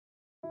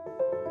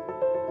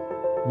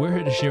We're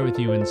here to share with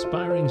you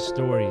inspiring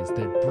stories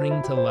that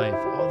bring to life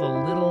all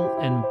the little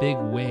and big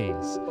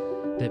ways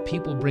that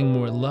people bring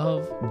more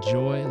love,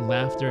 joy,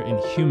 laughter, and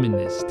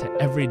humanness to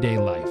everyday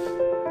life.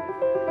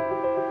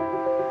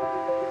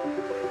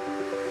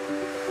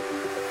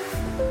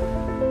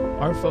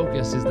 Our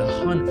focus is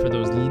the hunt for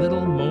those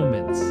little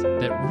moments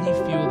that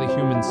refuel the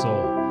human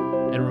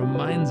soul and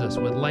reminds us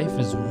what life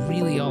is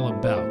really all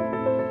about.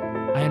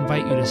 I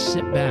invite you to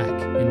sit back,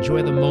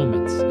 enjoy the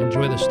moments,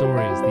 enjoy the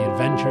stories, the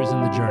adventures,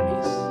 and the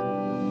journeys.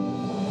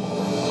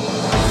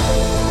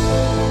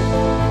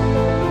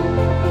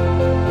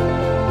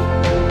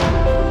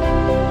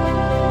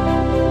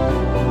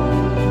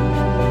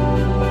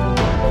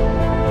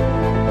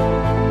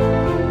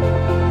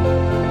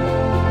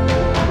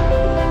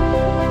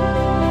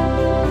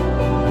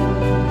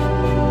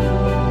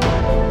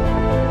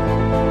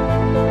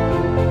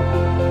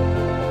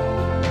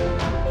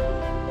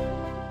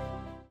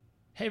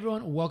 Hey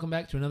everyone, welcome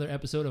back to another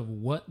episode of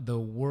What the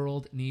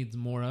World Needs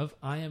More Of.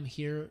 I am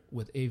here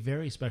with a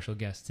very special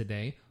guest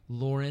today,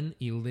 Lauren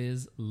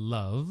Eliz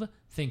Love.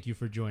 Thank you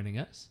for joining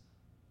us.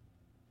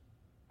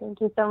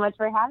 Thank you so much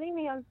for having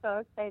me. I'm so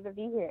excited to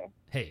be here.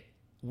 Hey,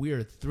 we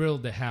are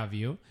thrilled to have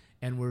you,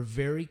 and we're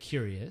very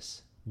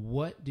curious.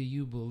 What do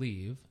you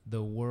believe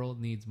the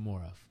world needs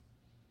more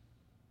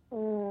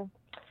of?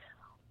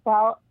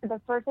 Well,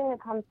 the first thing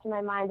that comes to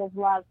my mind is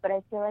love, but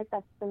I feel like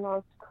that's the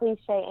most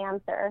cliche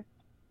answer.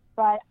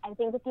 But I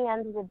think at the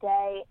end of the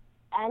day,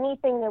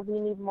 anything that we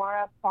need more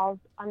of falls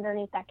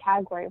underneath that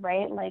category,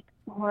 right? Like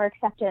more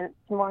acceptance,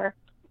 more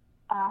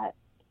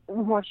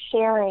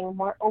sharing,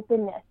 more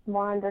openness,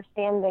 more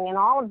understanding, and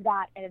all of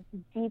that at its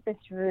deepest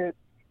root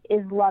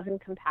is love and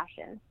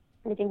compassion.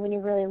 And I think when you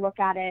really look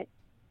at it,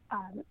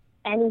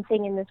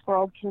 anything in this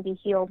world can be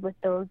healed with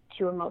those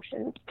two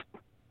emotions.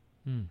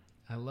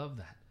 I love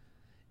that.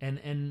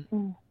 And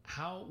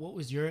what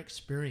was your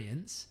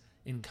experience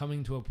in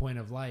coming to a point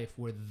of life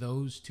where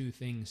those two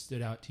things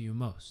stood out to you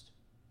most?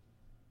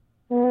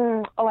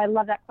 I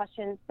love that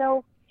question.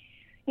 So,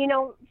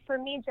 for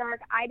me, Jarek,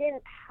 I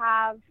didn't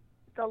have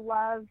the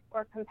love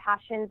or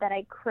compassion that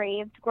I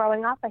craved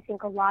growing up. I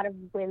think a lot of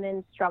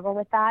women struggle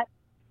with that.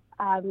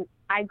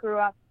 I grew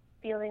up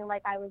feeling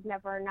like I was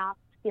never enough,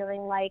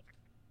 feeling like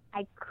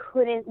I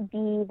couldn't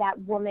be that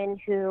woman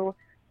who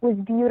was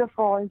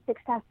beautiful and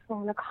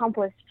successful and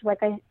accomplished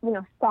like I,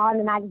 saw in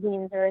the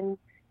magazines or in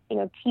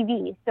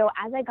TV. So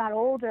as I got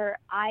older,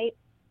 I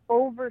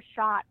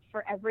overshot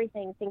for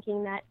everything,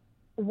 thinking that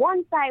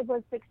once I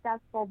was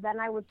successful, then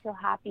I would feel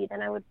happy,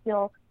 then I would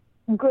feel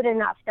good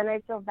enough, then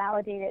I'd feel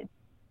validated.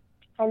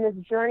 And this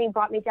journey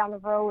brought me down the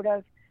road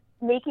of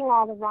making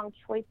all the wrong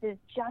choices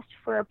just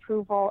for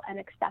approval and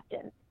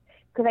acceptance.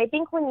 Because I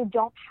think when you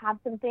don't have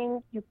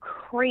something, you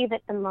crave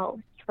it the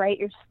most, right?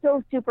 You're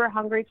so super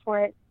hungry for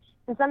it.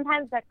 And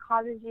sometimes that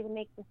causes you to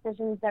make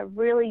decisions that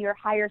really your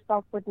higher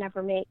self would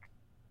never make.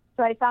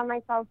 So I found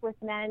myself with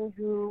men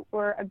who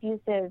were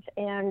abusive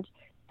and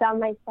found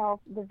myself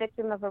the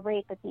victim of a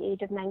rape at the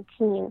age of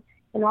 19.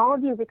 And all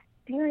of these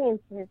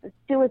experiences, a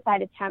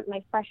suicide attempt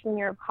my freshman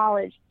year of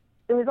college,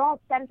 it was all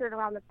centered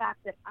around the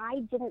fact that I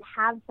didn't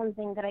have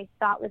something that I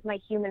thought was my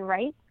human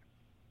right.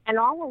 And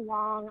all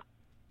along,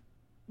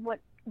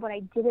 what I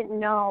didn't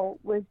know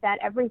was that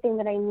everything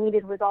that I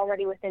needed was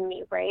already within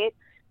me, right?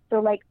 So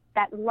like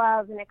that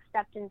love and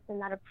acceptance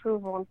and that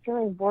approval and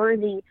feeling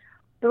worthy,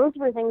 those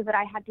were things that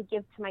I had to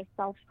give to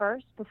myself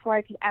first before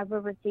I could ever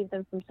receive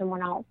them from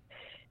someone else.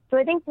 So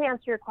I think to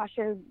answer your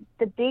question,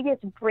 the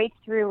biggest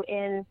breakthrough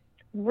in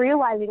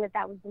realizing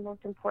that was the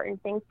most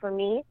important thing for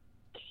me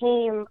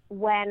came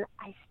when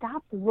I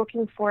stopped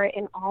looking for it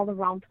in all the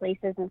wrong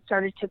places and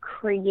started to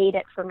create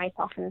it for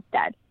myself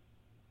instead.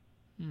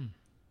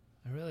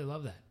 I really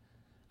love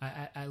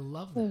that. I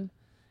love that.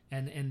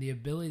 And the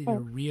ability to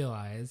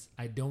realize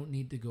I don't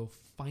need to go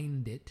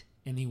find it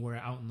anywhere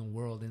out in the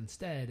world.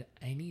 Instead,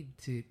 I need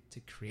to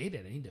create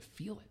it. I need to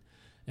feel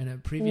it. In a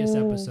previous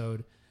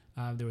episode,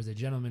 there was a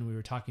gentleman we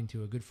were talking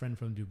to, a good friend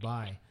from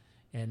Dubai,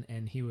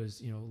 and he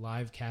was,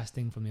 live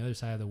casting from the other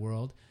side of the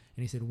world.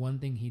 And he said one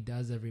thing he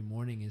does every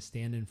morning is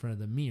stand in front of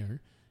the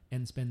mirror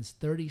and spends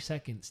 30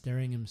 seconds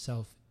staring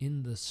himself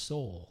in the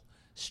soul,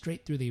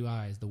 straight through the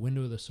eyes, the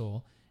window of the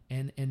soul,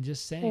 and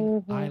just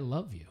saying, I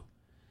love you.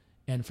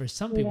 And for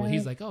some people,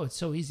 he's like, oh, it's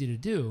so easy to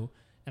do.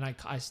 And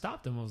I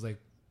stopped him. I was like,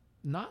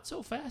 not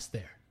so fast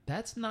there.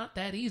 That's not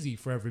that easy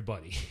for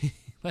everybody.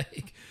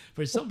 Like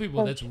for some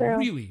people, that's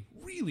really,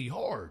 really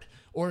hard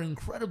or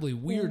incredibly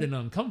weird and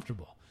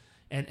uncomfortable.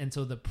 And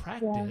so the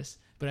practice,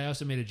 but I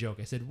also made a joke.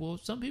 I said, well,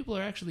 some people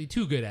are actually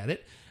too good at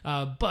it,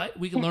 but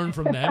we can learn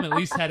from them, at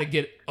least how to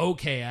get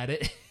okay at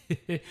it.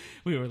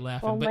 We were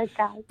laughing. Oh my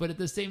God. But at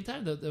the same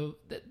time,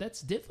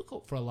 that's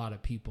difficult for a lot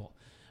of people.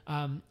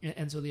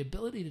 And so the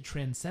ability to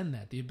transcend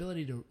that, the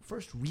ability to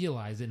first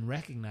realize it and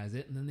recognize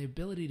it, and then the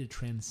ability to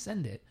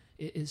transcend it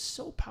is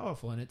so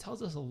powerful, and it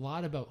tells us a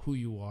lot about who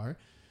you are.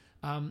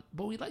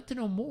 But we'd like to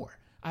know more.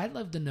 I'd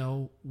love to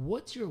know,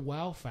 what's your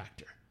wow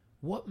factor?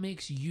 What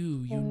makes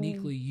you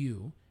uniquely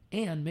you?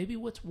 And maybe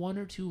what's one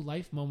or two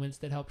life moments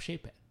that help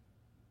shape it?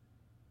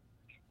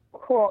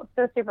 cool.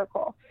 So super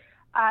cool.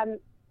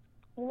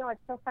 You know,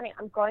 it's so funny.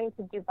 I'm going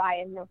to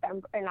Dubai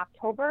in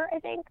October, I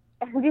think.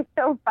 It'd be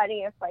so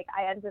funny if like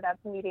I ended up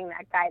meeting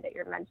that guy that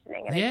you're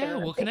mentioning. And Yeah,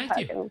 we'll connect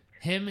you.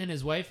 Him and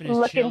his wife and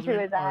his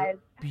children are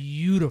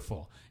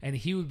beautiful. And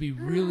he would be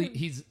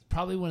he's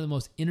probably one of the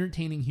most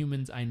entertaining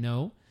humans I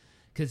know,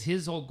 because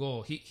his whole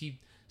goal,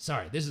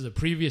 sorry, this is a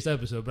previous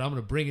episode, but I'm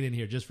going to bring it in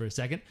here just for a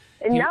second.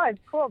 No, it's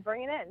cool.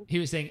 Bring it in. He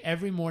was saying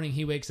every morning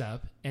he wakes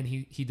up and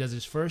he does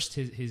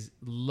his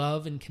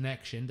love and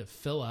connection to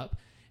fill up.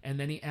 And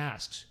then he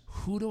asks,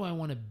 who do I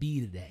want to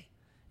be today?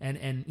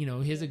 And you know,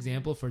 his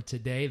example for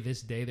today,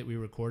 this day that we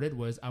recorded,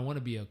 was, I want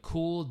to be a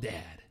cool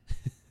dad.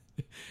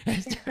 I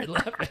started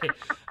laughing.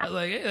 I was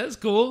like, hey, that's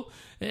cool.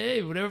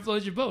 Hey, whatever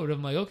floats your boat.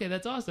 I'm like, okay,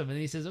 that's awesome. And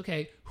he says,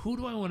 okay, who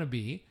do I want to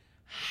be?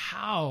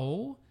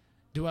 How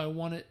do I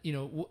want to, you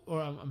know,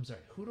 or I'm sorry,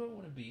 who do I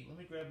want to be? Let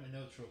me grab my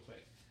notes real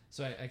quick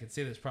so I can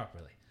say this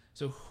properly.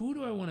 So who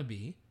do I want to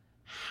be?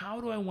 How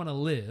do I want to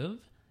live?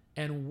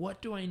 And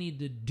what do I need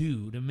to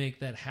do to make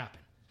that happen?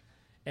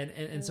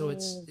 And so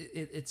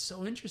it's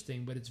so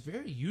interesting, but it's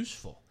very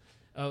useful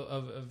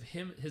of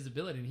him, his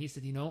ability. And he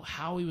said, you know,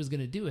 how he was going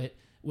to do it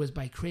was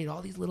by create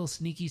all these little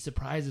sneaky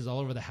surprises all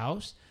over the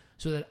house,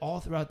 so that all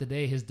throughout the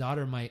day his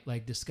daughter might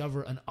like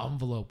discover an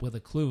envelope with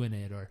a clue in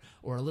it,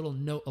 or a little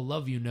note, a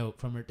love you note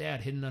from her dad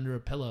hidden under a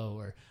pillow,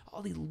 or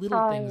all these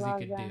little things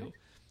he could do.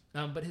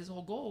 But his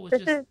whole goal was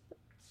just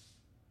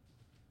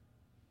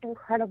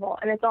incredible.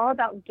 And it's all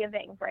about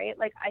giving, right?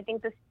 Like, I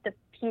think the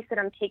piece that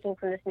I'm taking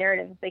from this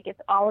narrative is like,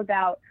 it's all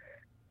about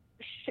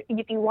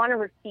if you want to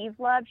receive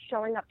love,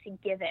 showing up to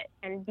give it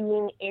and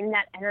being in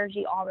that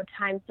energy all the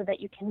time, so that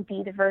you can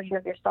be the version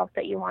of yourself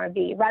that you want to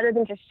be, rather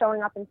than just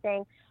showing up and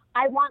saying,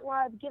 I want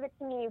love, give it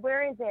to me,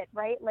 where is it,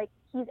 right? Like,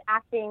 he's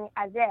acting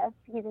as if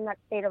he's in that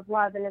state of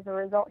love, and as a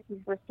result, he's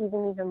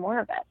receiving even more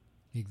of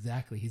it.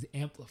 Exactly. He's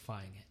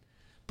amplifying it.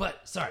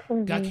 But sorry,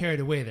 got carried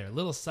away there. A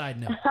little side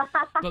note.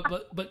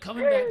 but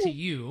coming back to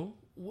you,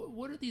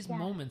 what are these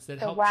moments that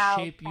help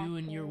shape you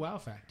and your wow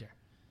factor?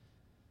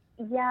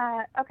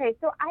 Yeah. Okay.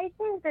 So I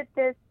think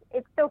that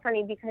it's so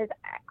funny, because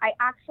I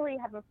actually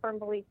have a firm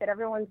belief that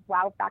everyone's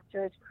wow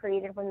factor is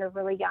created when they're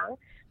really young.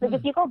 Like,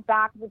 if you go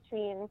back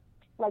between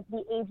like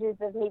the ages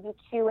of maybe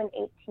 2 and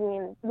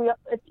 18,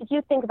 if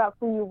you think about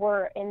who you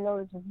were in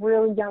those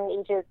really young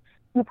ages,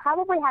 you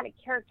probably had a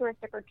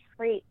characteristic or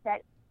trait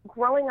that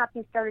growing up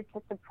you started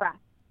to suppress.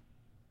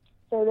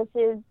 So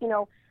this is, you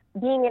know,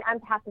 being an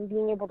empath and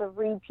being able to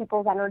read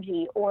people's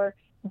energy, or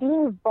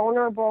being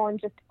vulnerable and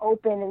just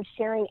open and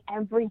sharing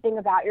everything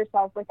about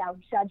yourself without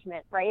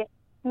judgment, right?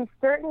 These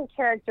certain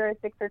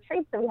characteristics or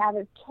traits that we have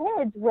as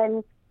kids,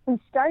 when we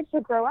start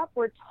to grow up,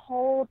 we're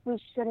told we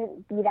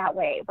shouldn't be that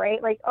way,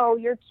 right? Like, oh,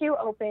 you're too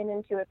open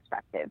and too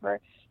expressive,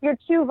 or you're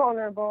too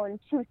vulnerable and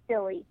too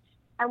silly.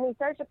 And we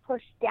start to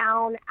push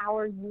down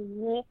our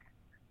unique,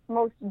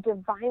 most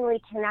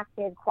divinely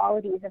connected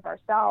qualities of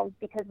ourselves,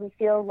 because we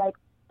feel like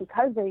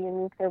because they're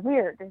unique, they're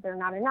weird, or they're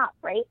not enough,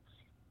 right?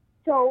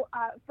 So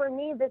for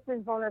me, this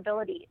is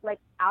vulnerability, like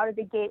out of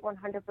the gate,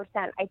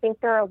 100%. I think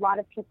there are a lot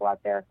of people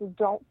out there who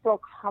don't feel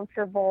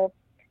comfortable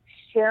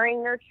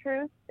sharing their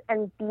truths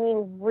and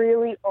being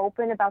really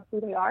open about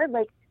who they are.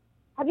 Like,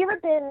 have you ever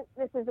been,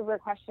 this is a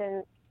weird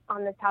question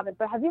on this topic,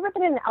 but have you ever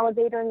been in an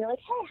elevator and you're like,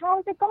 hey,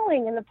 how's it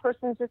going? And the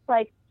person's just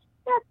like,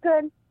 that's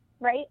good,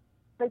 right?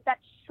 Like that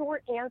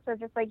short answer,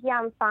 just like, yeah,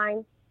 I'm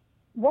fine.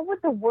 What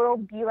would the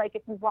world be like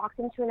if you walked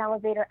into an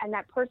elevator and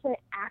that person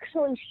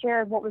actually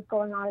shared what was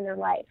going on in their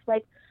life?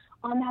 Like,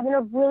 I'm having a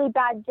really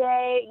bad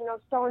day, you know,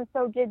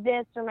 so-and-so did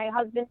this, or my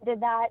husband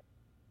did that.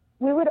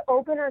 We would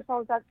open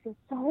ourselves up to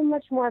so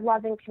much more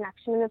love and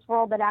connection in this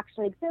world that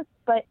actually exists,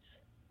 but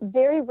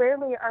very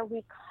rarely are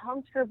we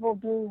comfortable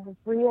being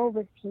real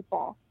with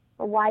people.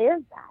 But why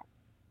is that?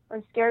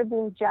 We're scared of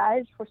being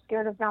judged. We're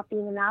scared of not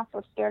being enough.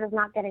 We're scared of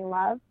not getting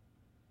love.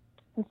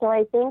 And so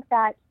I think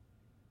that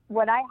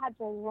what I had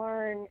to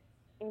learn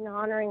in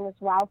honoring this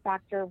wow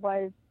factor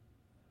was,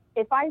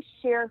 if I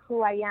share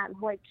who I am,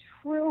 who I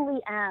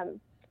truly am,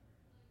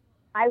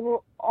 I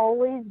will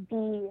always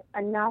be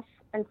enough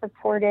and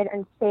supported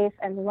and safe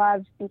and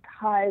loved,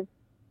 because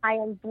I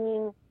am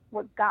being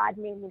what God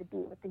made me to be,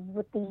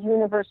 what the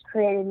universe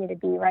created me to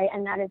be, right?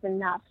 And that is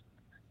enough.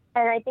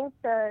 And I think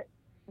the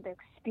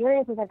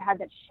experiences I've had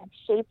that have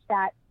shaped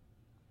that,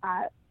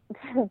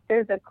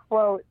 there's a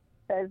quote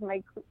that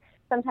says,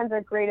 sometimes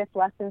our greatest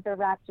lessons are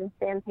wrapped in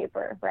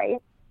sandpaper,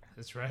 right?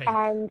 That's right.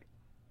 And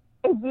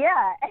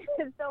yeah,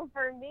 and so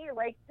for me,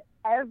 like,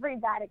 every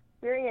bad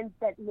experience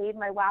that made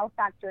my wow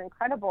factor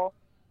incredible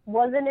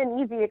wasn't an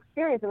easy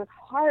experience. It was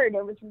hard.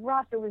 It was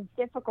rough. It was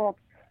difficult.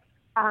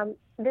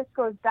 This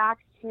goes back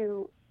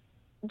to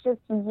just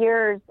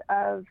years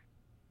of,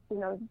 you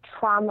know,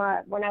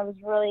 trauma. When I was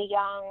really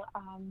young,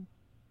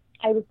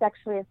 I was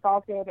sexually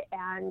assaulted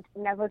and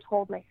never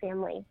told my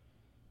family.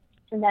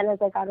 And then as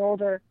I got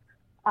older,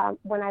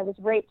 when I was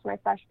raped my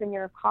freshman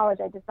year of college,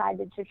 I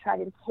decided to try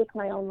to take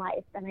my own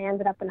life. And I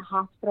ended up in a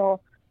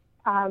hospital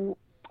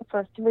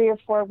for 3 or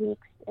 4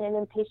 weeks in an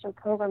inpatient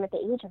program at the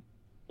age of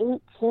 18.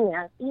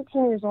 I was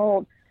 18 years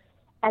old.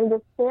 And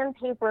the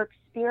sandpaper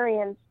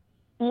experience,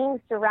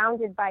 being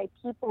surrounded by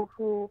people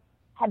who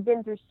had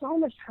been through so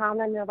much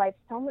trauma in their life,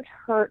 so much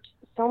hurt,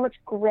 so much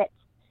grit,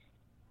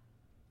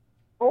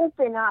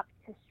 open up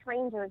to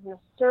strangers in a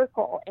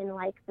circle in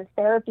like the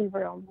therapy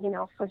room, you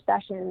know, for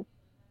sessions.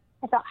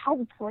 I thought,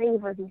 how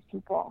brave are these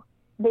people?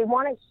 They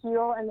want to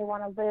heal and they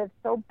want to live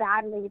so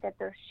badly that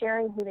they're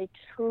sharing who they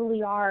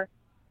truly are.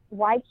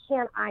 Why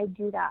can't I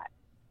do that?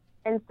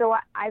 And so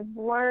I've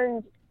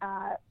learned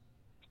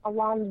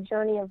along the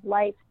journey of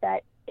life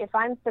that if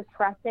I'm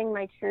suppressing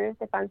my truth,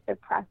 if I'm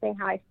suppressing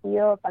how I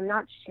feel, if I'm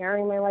not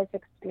sharing my life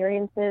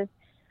experiences,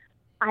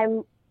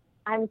 I'm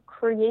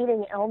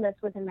creating illness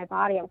within my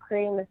body. I'm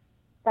creating this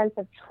sense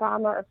of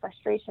trauma or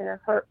frustration or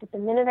hurt. But the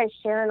minute I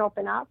share and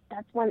open up,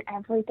 that's when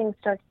everything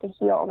starts to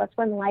heal. That's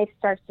when life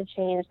starts to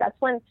change. That's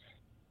when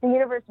the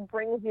universe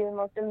brings you the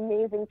most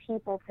amazing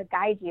people to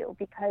guide you,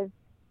 because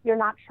you're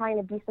not trying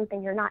to be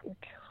something you're not. You're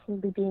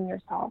truly being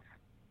yourself.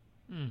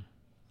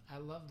 I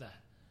love that.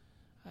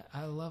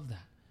 I love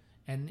that.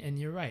 And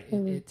you're right.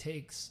 It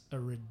takes a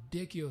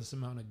ridiculous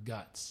amount of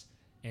guts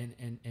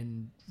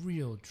and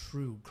real,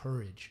 true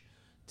courage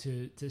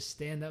to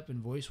stand up and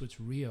voice what's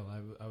real.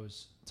 I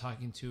was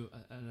talking to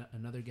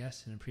another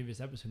guest in a previous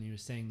episode, and he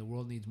was saying the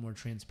world needs more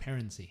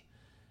transparency.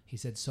 He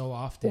said so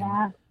often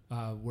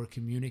we're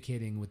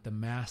communicating with the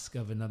mask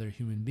of another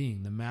human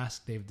being, the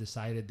mask they've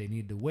decided they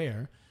need to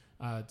wear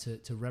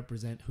to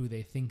represent who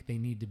they think they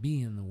need to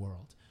be in the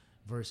world,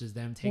 versus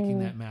them taking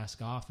that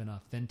mask off and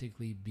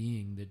authentically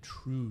being the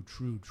true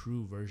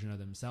version of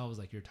themselves,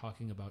 like you're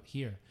talking about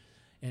here.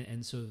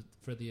 And so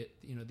for the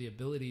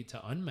ability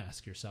to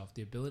unmask yourself,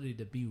 the ability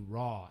to be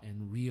raw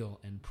and real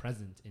and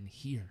present and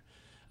here,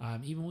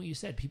 even what you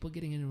said, people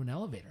getting into an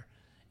elevator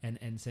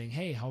and saying,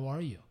 hey, how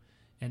are you?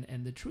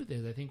 And the truth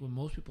is, I think when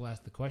most people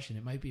ask the question,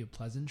 it might be a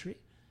pleasantry,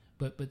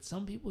 but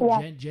some people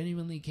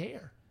genuinely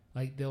care.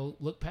 Like they'll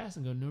look past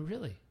and go, no,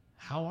 really,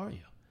 how are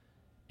you?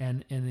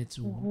 And it's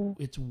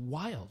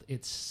wild.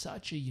 It's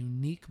such a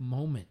unique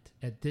moment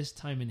at this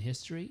time in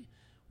history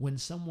when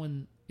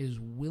someone is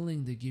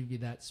willing to give you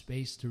that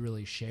space to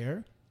really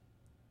share,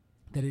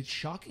 that it's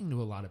shocking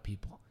to a lot of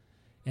people.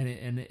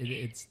 And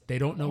it's they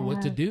don't know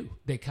what to do.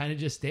 They kind of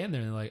just stand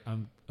there and they're like,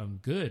 I'm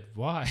good.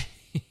 Why?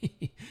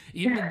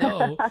 Even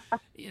though,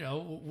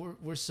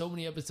 we're so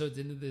many episodes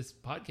into this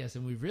podcast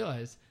and we've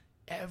realized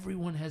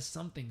everyone has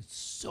something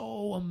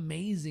so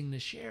amazing to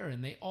share,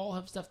 and they all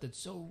have stuff that's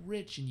so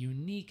rich and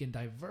unique and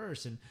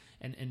diverse and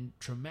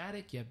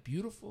traumatic yet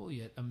beautiful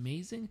yet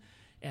amazing,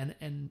 and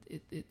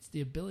it's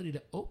the ability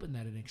to open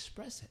that and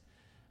express it.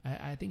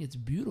 I think it's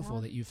beautiful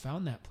that you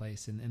found that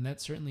place, and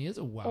that certainly is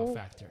a wow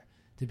factor,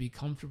 to be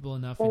comfortable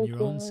enough in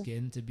your own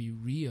skin to be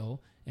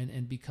real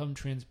and become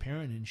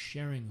transparent in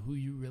sharing who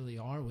you really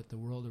are with the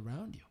world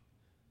around you.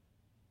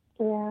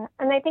 Yeah,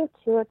 and I think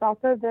too, it's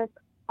also this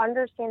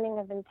understanding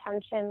of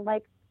intention.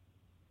 Like,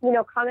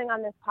 coming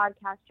on this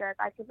podcast, Jarek,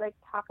 I could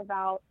talk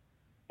about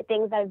the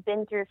things I've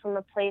been through from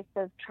a place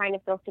of trying to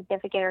feel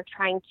significant or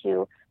trying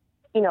to,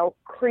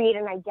 create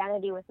an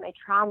identity with my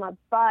trauma.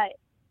 But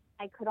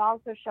I could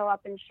also show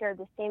up and share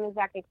the same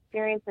exact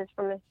experiences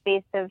from a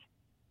space of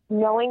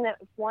knowing that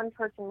if one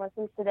person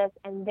listens to this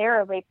and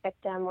they're a rape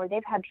victim or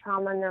they've had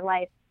trauma in their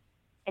life,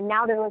 and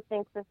now they're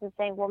listening to this and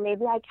saying, well,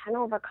 maybe I can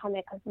overcome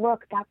it because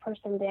look, that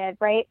person did,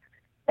 right?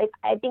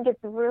 I think it's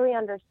really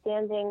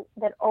understanding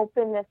that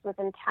openness with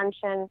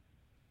intention,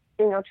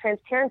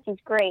 transparency is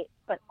great,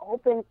 but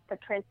the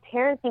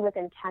transparency with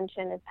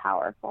intention is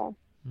powerful.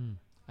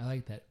 I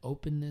like that,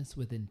 openness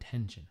with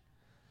intention.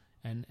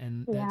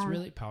 And that's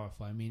really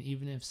powerful. I mean,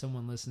 even if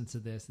someone listens to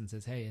this and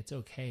says, hey, it's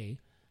okay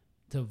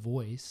to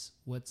voice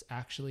what's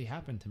actually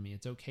happened to me,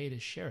 it's okay to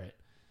share it.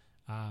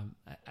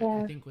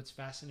 I think what's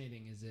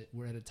fascinating is that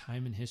we're at a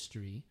time in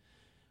history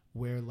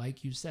where,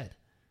 like you said,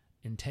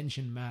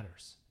 intention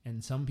matters.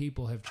 And some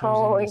people have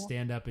chosen to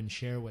stand up and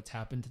share what's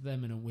happened to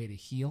them in a way to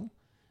heal,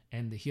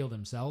 and to heal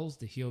themselves,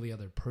 to heal the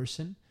other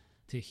person,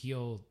 to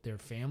heal their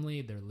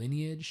family, their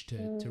lineage,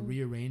 to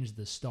rearrange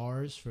the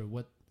stars for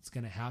what's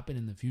going to happen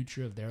in the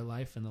future of their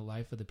life and the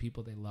life of the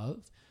people they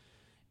love.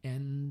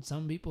 And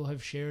some people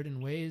have shared in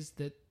ways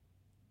that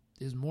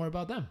is more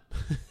about them.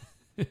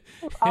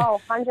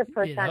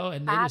 100%.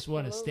 And they just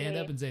want to stand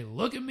up and say,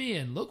 look at me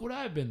and look what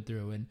I've been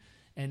through.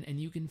 And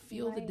you can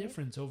feel the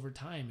difference over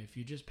time if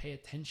you just pay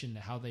attention to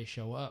how they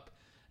show up.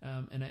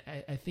 And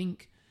I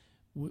think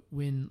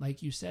when,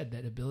 like you said,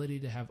 that ability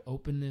to have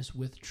openness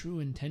with true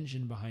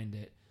intention behind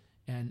it,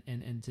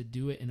 and to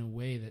do it in a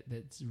way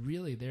that's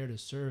really there to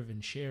serve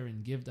and share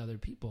and give to other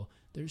people,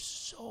 there's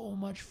so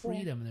much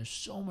freedom and there's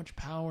so much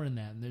power in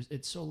that. And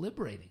it's so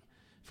liberating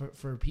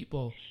for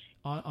people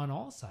on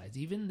all sides,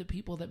 even the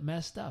people that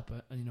messed up.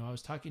 I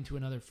was talking to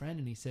another friend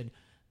and he said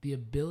the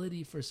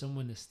ability for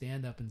someone to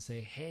stand up and say,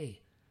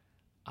 hey,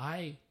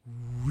 I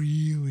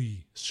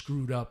really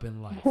screwed up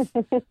in life.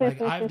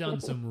 Like I've done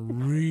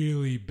some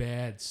really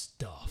bad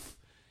stuff,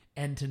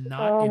 and to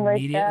not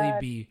immediately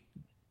be,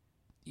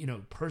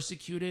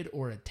 persecuted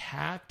or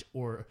attacked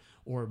or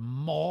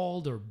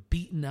mauled or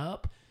beaten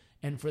up,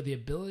 And for the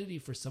ability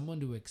for someone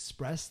to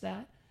express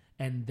that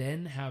and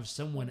then have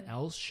someone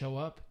else show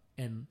up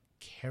and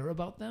care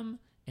about them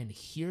and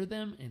hear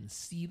them and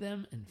see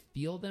them and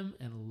feel them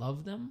and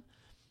love them,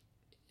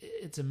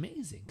 it's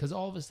amazing. Because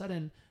all of a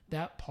sudden,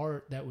 that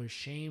part that was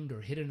shamed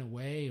or hidden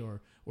away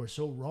or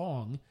so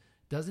wrong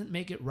doesn't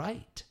make it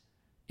right.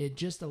 It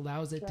just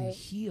allows it to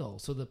heal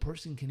so the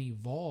person can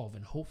evolve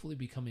and hopefully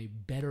become a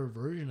better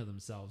version of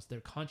themselves. Their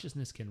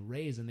consciousness can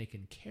raise and they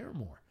can care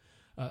more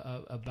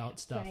about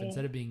stuff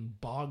instead of being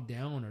bogged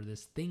down or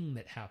this thing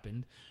that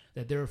happened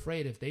that they're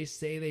afraid if they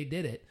say they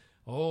did it,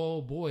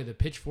 oh boy, the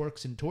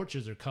pitchforks and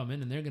torches are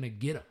coming and they're going to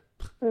get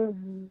them.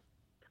 Mm-hmm.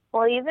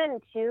 Well, even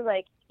too,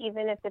 like,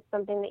 even if it's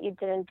something that you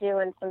didn't do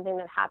and something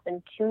that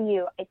happened to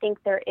you, I think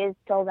there is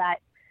still that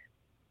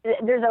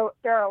there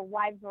are a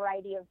wide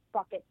variety of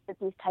buckets that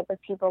these type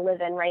of people live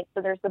in, right?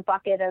 So there's the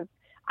bucket of,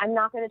 I'm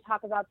not going to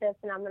talk about this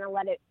and I'm going to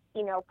let it,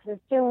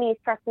 consume me,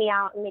 stress me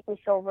out, and make me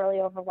feel really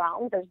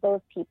overwhelmed. There's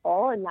those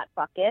people in that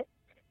bucket.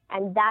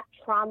 And that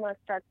trauma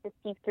starts to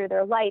seep through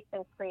their life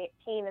and create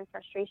pain and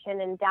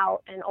frustration and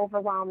doubt and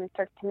overwhelm and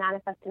starts to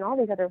manifest in all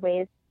these other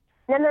ways.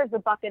 And then there's the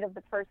bucket of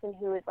the person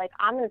who is like,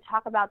 I'm going to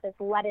talk about this,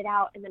 let it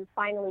out, and then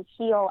finally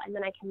heal, and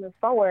then I can move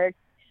forward.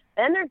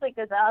 Then there's like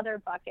this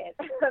other bucket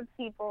of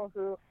people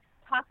who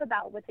talk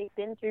about what they've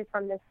been through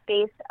from this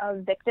space of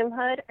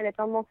victimhood, and it's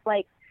almost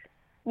like,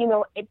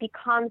 it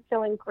becomes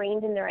so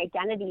ingrained in their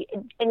identity.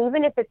 And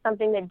even if it's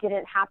something that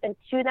didn't happen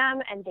to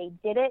them and they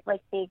did it,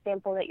 like the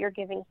example that you're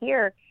giving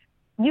here,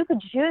 you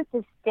could choose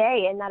to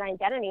stay in that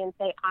identity and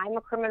say, I'm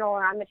a criminal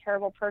or I'm a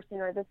terrible person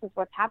or this is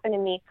what's happened to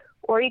me.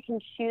 Or you can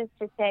choose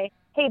to say,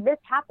 hey, this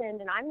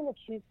happened and I'm going to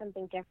choose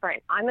something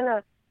different. I'm going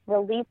to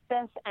release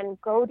this and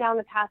go down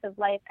the path of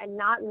life and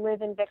not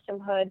live in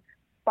victimhood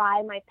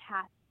by my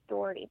past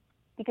story.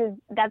 Because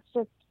that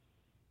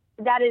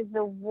is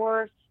the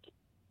worst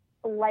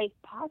life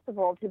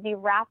possible, to be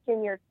wrapped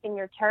in your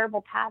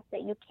terrible past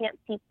that you can't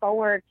see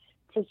forward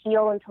to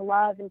heal and to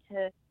love and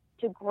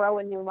to grow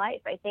a new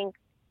life. I think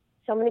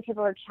so many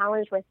people are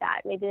challenged with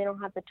that. Maybe they don't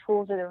have the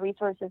tools or the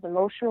resources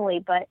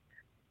emotionally, but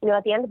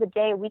at the end of the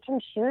day, we can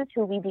choose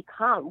who we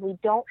become. We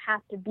don't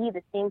have to be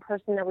the same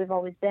person that we've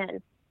always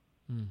been.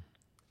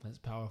 That's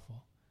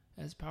powerful.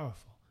 That's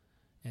powerful.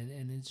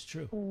 And it's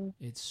true.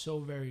 It's so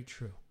very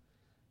true.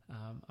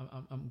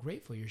 I'm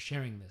grateful you're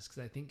sharing this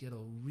because I think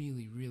it'll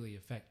really, really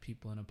affect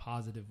people in a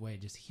positive way,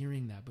 just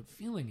hearing that, but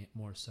feeling it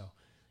more so.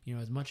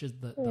 As much as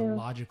the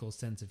logical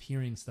sense of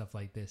hearing stuff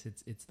like this,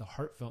 it's the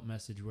heartfelt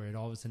message where it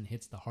all of a sudden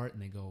hits the heart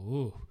and they go,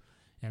 ooh,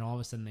 and all of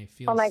a sudden they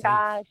feel safe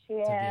to be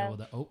able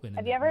to open.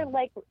 Have you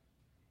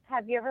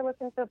ever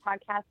listened to a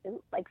podcast and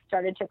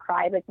started to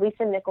cry? Like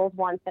Lisa Nichols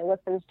once, I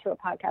listened to a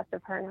podcast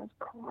of her and I was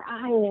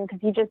crying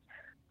because you just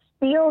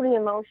feel the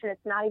emotion.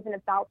 It's not even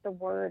about the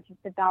words.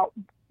 It's about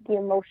the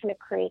emotion it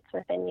creates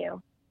within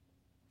you.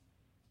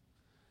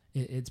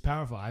 It's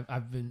powerful.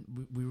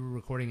 We were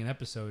recording an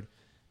episode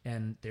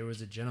and there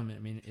was a gentleman. I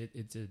mean,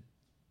 it's a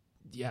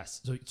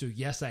yes. So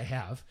yes, I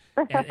have.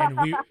 And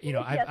we,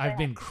 I've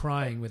been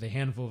crying with a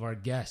handful of our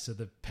guests of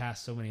the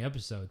past so many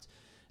episodes.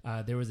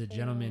 There was a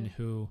gentleman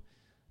who,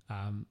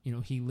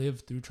 he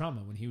lived through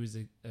trauma when he was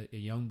a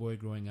young boy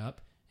growing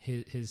up.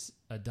 His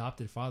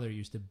adopted father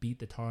used to beat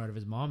the tar out of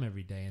his mom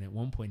every day. And at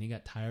one point he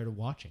got tired of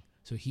watching.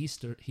 So he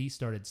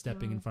started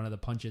stepping in front of the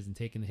punches and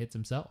taking the hits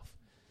himself.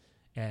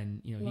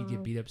 And, he'd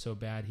get beat up so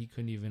bad he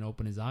couldn't even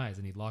open his eyes,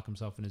 and he'd lock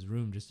himself in his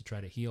room just to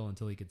try to heal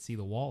until he could see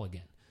the wall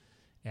again.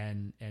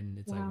 And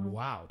it's like,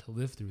 wow, to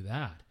live through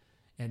that.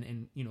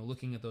 And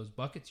looking at those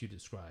buckets you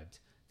described,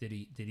 did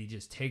he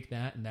just take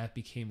that and that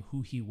became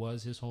who he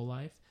was his whole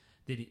life?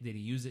 Did he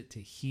use it to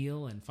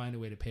heal and find a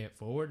way to pay it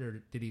forward?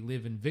 Or did he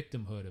live in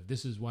victimhood of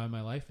this is why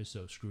my life is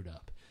so screwed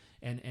up?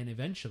 And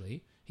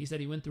eventually he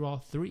said he went through all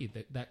three. He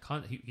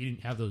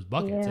didn't have those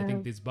buckets. Yeah. I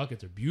think these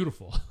buckets are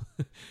beautiful.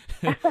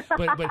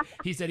 but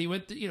he said he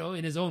went through,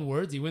 in his own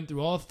words, he went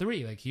through all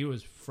three. Like he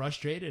was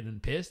frustrated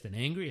and pissed and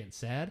angry and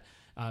sad.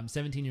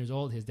 17 years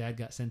old, his dad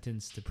got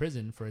sentenced to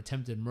prison for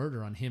attempted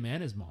murder on him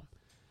and his mom.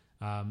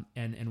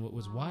 And what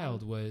was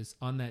wild was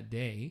on that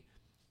day,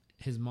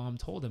 his mom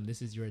told him,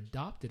 this is your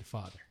adopted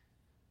father.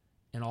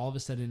 And all of a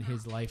sudden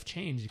his life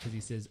changed because he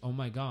says, oh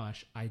my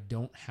gosh, I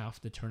don't have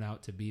to turn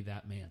out to be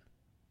that man.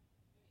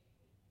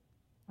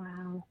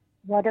 Wow.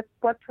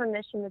 What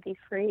permission to be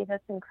free.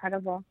 That's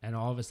incredible. And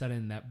all of a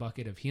sudden that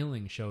bucket of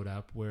healing showed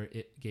up where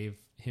he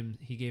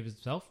gave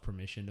himself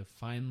permission to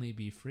finally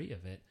be free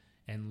of it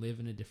and live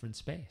in a different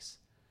space.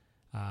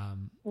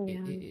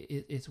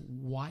 It's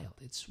wild.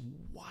 It's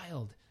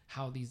wild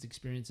how these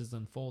experiences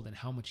unfold and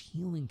how much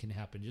healing can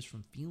happen just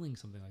from feeling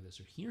something like this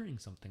or hearing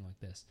something like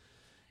this.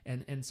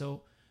 And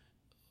so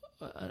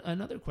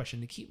another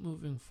question to keep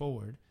moving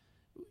forward,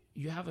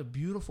 you have a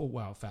beautiful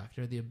wow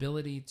factor, the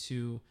ability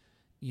to,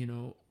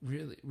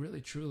 really,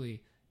 really,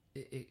 truly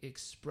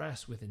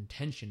express with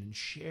intention and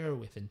share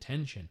with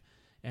intention.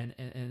 And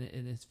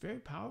it's very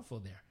powerful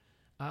there.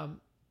 I'm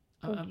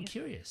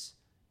curious.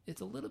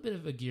 It's a little bit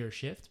of a gear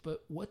shift,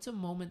 but what's a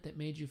moment that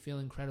made you feel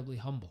incredibly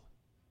humble?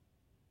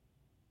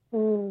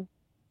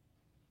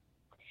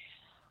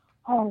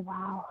 Oh,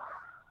 wow.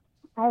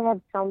 I've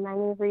had so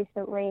many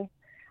recently.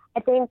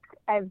 I think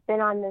I've been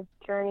on this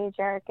journey,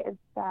 Jarek, as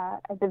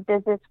a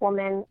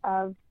businesswoman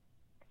of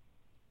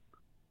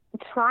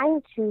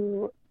trying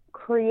to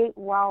create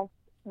wealth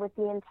with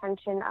the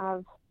intention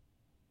of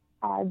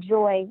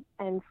joy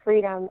and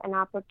freedom and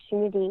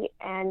opportunity,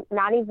 and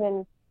not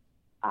even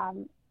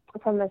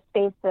from a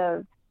space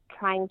of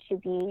trying to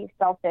be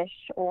selfish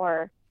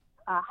or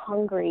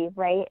hungry,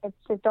 right? It's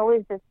just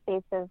always this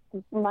space of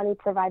money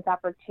provides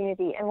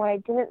opportunity. And what I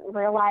didn't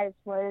realize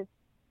was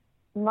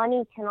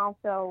money can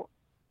also,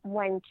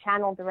 when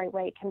channeled the right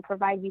way, can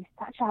provide you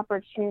such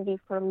opportunity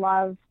for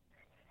love.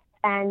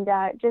 And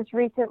just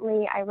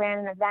recently, I ran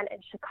an event in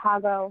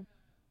Chicago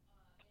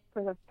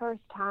for the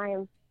first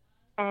time.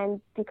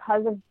 And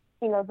because of,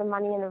 the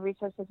money and the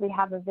resources we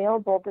have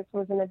available, this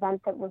was an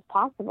event that was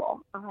possible.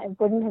 It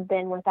wouldn't have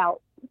been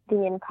without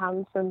the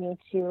income for me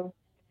to,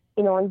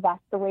 invest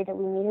the way that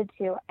we needed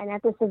to. And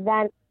at this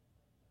event,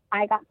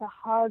 I got to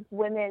hug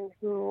women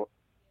who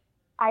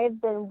I have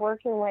been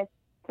working with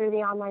through the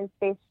online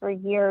space for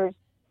years,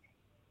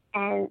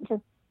 and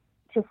just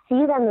to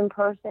see them in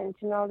person,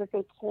 to know that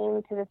they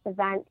came to this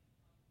event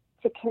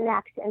to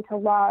connect and to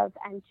love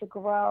and to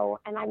grow,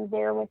 and I'm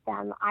there with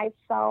them. I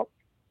felt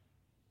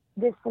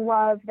this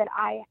love that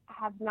I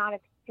have not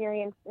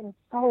experienced in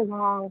so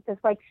long, this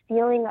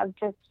feeling of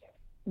just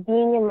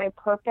being in my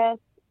purpose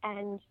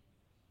and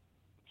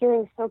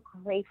feeling so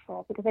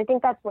grateful, because I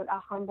think that's what a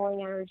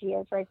humbling energy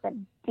is, right? That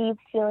deep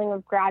feeling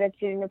of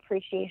gratitude and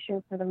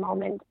appreciation for the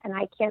moment. And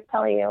I can't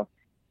tell you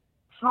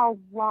how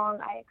long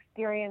I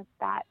experienced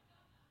that.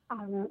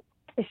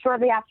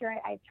 Shortly after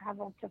I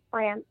traveled to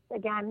France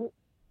again,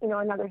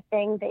 another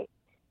thing that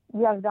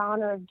you have the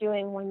honor of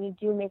doing when you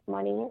do make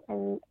money.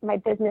 And my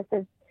business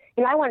is,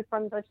 I went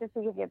from, let's just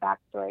to give you a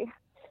backstory.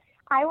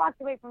 I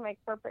walked away from my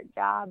corporate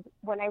job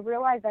when I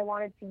realized I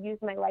wanted to use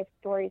my life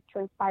stories to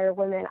inspire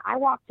women. I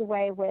walked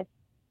away with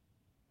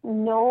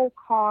no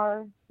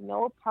car,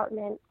 no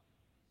apartment.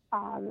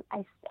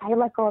 I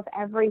let go of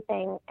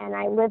everything, and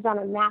I lived on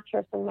a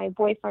mattress in my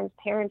boyfriend's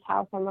parents'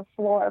 house on the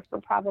floor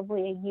for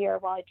probably a year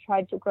while I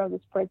tried to grow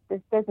this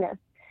business.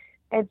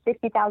 I had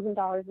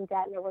 $60,000 in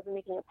debt, and I wasn't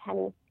making a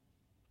penny.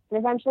 And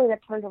eventually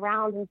that turned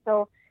around, and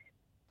so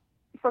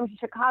from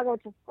Chicago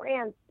to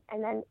France,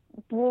 and then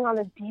being on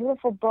this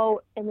beautiful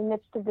boat in the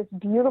midst of this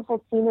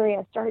beautiful scenery,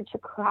 I started to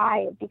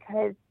cry,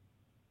 because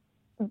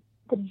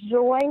the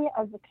joy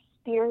of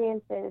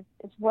experiences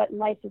is what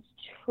life is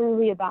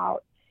truly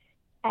about.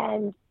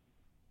 And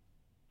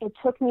it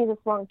took me this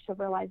long to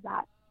realize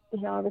that.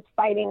 I was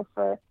fighting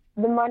for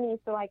the money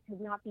so I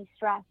could not be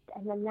stressed,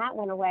 and then that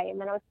went away. And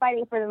then I was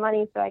fighting for the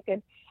money so I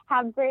could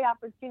have great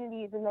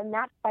opportunities, and then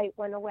that fight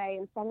went away.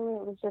 And suddenly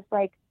it was just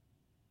like,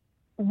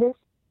 this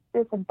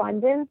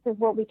abundance is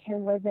what we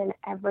can live in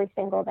every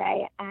single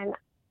day. And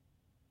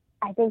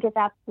I think it's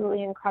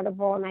absolutely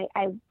incredible. And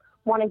I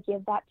want to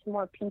give that to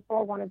more people.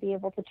 I want to be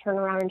able to turn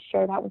around and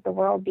share that with the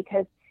world,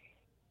 because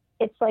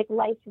it's like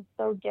life is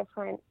so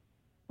different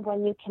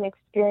when you can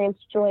experience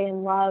joy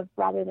and love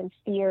rather than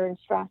fear and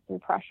stress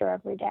and pressure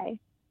every day.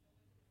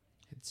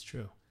 It's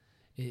true.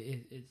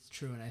 It's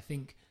true. And I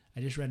think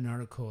I just read an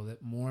article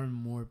that more and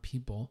more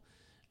people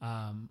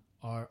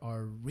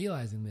are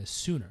realizing this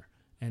sooner.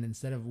 And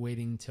instead of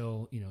waiting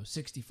till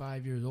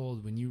 65 years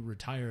old when you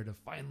retire to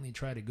finally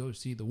try to go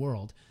see the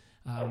world,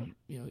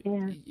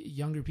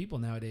 younger people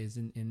nowadays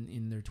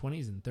in their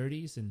 20s and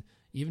 30s and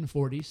even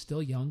 40s,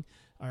 still young,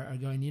 are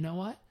going, you know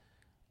what?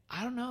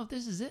 I don't know if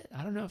this is it.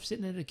 I don't know if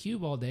sitting at a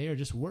cube all day or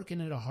just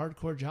working at a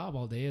hardcore job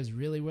all day is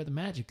really where the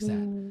magic's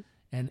at.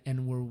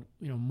 And we're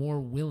more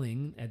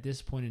willing at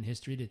this point in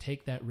history to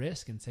take that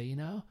risk and say,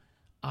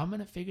 I'm going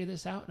to figure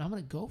this out and I'm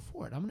going to go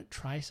for it. I'm going to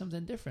try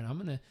something different. I'm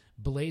going to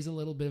blaze a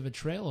little bit of a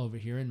trail over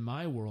here in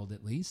my world,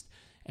 at least,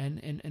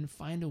 and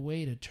find a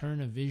way to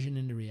turn a vision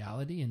into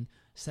reality and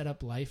set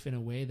up life in a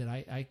way that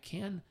I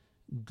can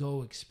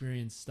go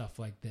experience stuff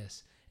like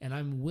this. And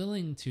I'm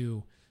willing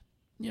to,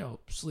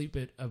 sleep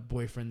at a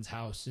boyfriend's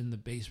house in the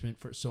basement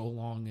for so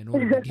long in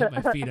order to get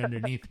my feet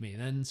underneath me.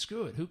 Then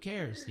screw it. Who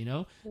cares?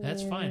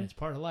 That's fine. It's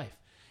part of life.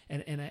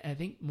 And I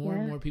think more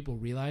and more people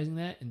realizing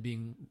that and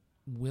being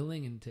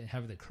willing and to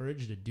have the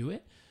courage to do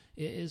it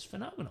is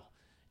phenomenal.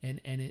 And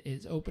it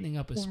is opening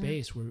up a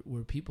space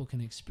where people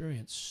can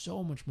experience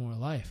so much more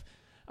life.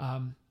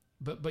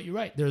 But you're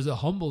right. There's a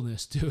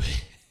humbleness to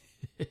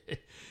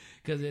it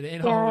because it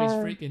ain't always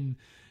freaking,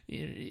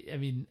 I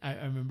mean, I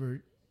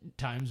remember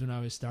times when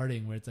I was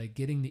starting where it's like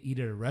getting to eat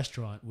at a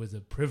restaurant was a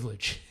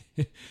privilege.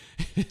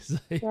 It's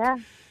like,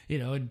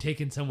 and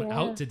taking someone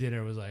out to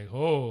dinner was like,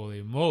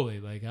 holy moly,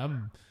 like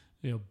I'm,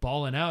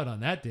 balling out on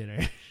that dinner.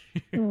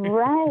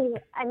 Right.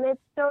 And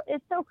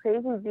it's so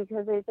crazy,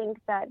 because I think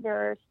that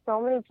there are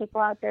so many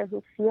people out there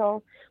who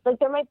feel like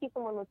there might be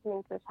someone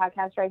listening to this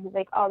podcast, right, who's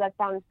like, oh, that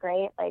sounds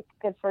great, like,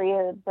 good for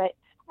you. But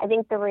I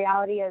think the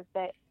reality is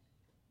that,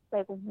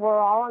 like, we're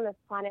all on this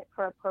planet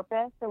for a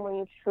purpose, and when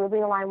you truly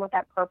align with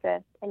that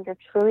purpose and you're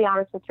truly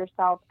honest with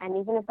yourself, and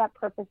even if that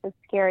purpose is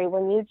scary,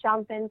 when you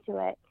jump into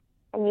it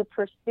and you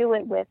pursue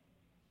it with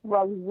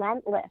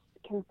relentless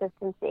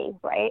consistency,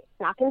 right?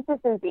 Not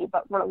consistency,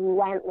 but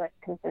relentless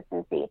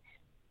consistency.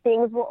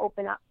 Things will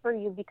open up for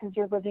you because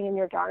you're living in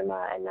your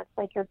dharma, and that's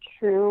like your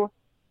true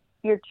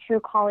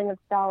calling of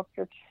self,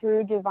 your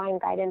true divine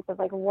guidance of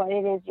like what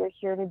it is you're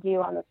here to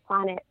do on this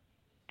planet.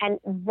 And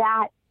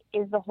that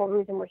is the whole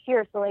reason we're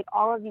here. So like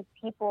all of these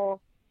people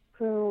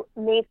who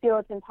may feel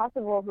it's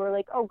impossible, who are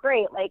like, oh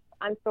great, like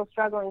I'm still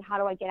struggling, how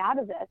do I get out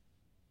of this?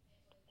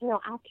 You know,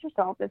 ask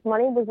yourself, if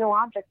money was no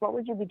object, what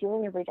would you be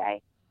doing every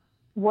day?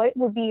 What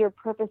would be your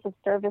purpose of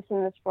service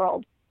in this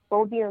world? What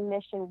would be your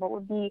mission? What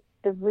would be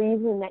the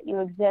reason that you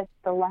exist,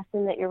 the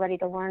lesson that you're ready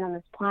to learn on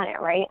this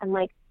planet, right? And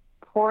like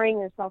pouring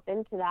yourself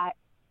into that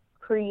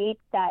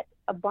creates that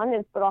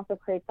abundance, but also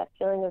creates that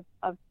feeling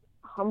of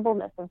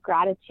humbleness, of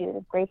gratitude,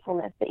 of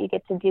gratefulness that you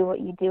get to do what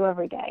you do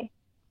every day.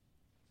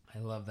 I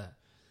love that.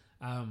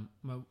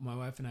 My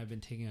wife and I have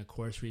been taking a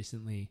course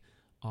recently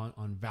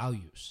on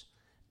values,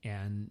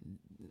 and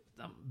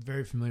I'm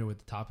very familiar with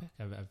the topic.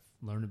 I've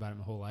learned about it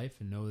my whole life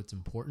and know it's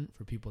important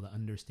for people to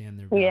understand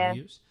their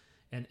values.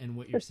 And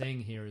what you're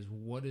saying here is,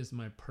 what is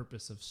my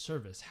purpose of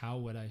service? How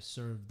would I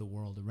serve the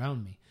world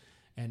around me?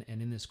 And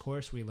in this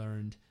course, we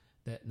learned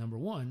that number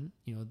one,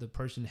 you know, the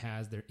person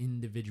has their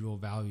individual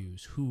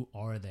values. Who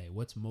are they?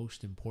 What's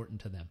most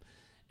important to them?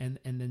 And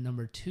then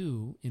number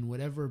two, in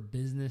whatever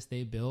business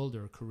they build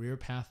or career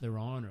path they're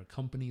on or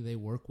company they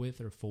work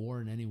with or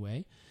for in any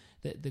way,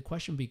 the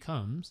question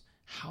becomes,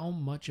 how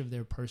much of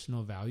their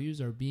personal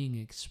values are being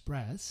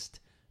expressed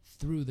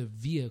through the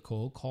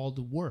vehicle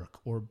called work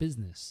or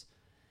business?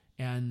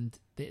 And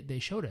they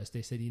showed us,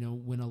 they said, you know,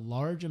 when a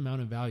large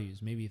amount of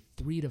values, maybe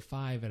 3 to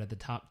 5 out of the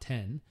top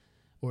 10,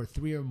 or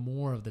 3 or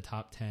more of the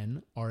top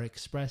 10 are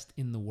expressed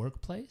in the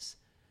workplace,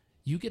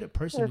 you get a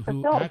person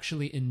who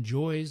actually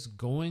enjoys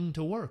going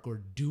to work or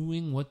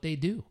doing what they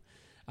do.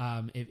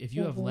 If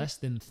you have less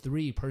than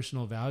 3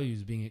 personal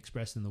values being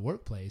expressed in the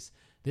workplace,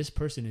 this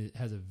person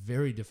has a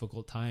very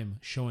difficult time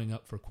showing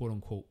up for quote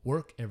unquote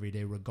work every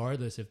day,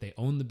 regardless if they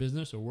own the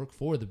business or work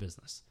for the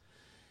business.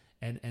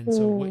 And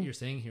so what you're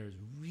saying here is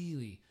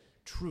really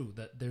true,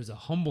 that there's a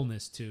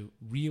humbleness to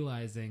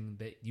realizing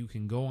that you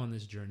can go on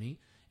this journey.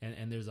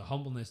 And there's a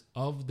humbleness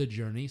of the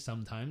journey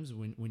sometimes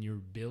when you're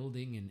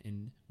building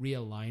and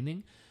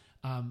realigning.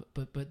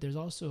 But there's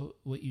also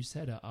what you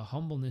said, a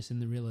humbleness in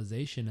the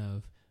realization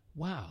of,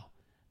 wow,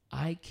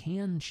 I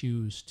can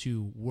choose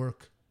to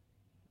work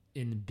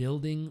in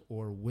building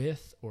or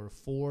with or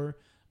for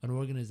an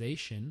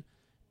organization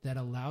that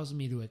allows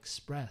me to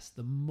express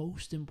the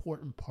most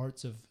important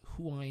parts of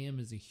who I am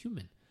as a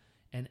human.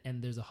 And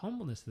there's a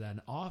humbleness to that,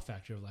 an awe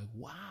factor of like,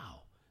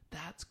 wow,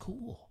 that's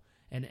cool.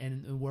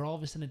 And where all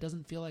of a sudden it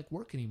doesn't feel like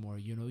work anymore.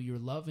 You know, your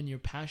love and your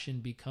passion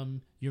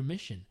become your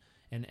mission.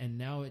 And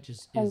now it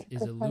just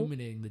is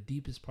illuminating the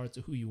deepest parts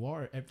of who you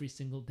are every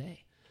single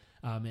day.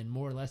 And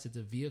more or less, it's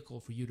a vehicle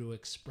for you to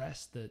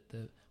express the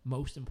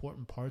most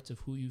important parts of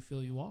who you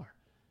feel you are.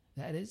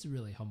 That is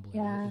really humbling.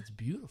 Yeah. It's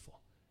beautiful.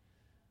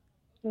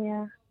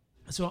 Yeah.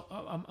 So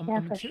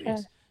I'm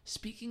curious. Sure.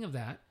 Speaking of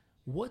that,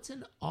 what's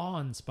an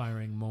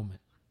awe-inspiring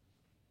moment?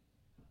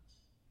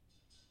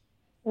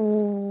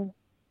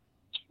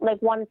 Like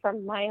one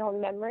from my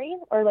own memory,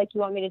 or like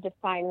you want me to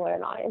define what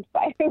an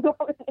awe-inspiring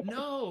moment is?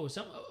 No,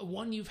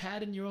 one you've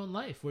had in your own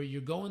life where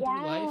you're going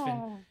through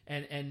life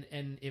and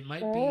it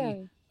might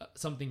be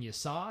something you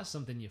saw,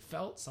 something you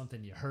felt,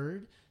 something you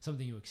heard,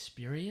 something you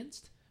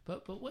experienced.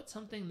 But what's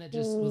something that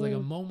just was like a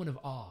moment of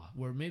awe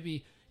where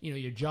maybe, you know,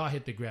 your jaw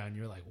hit the ground and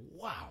you're like,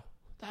 wow,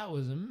 that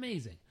was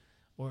amazing.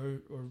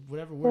 Or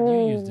whatever word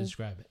you use to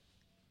describe it.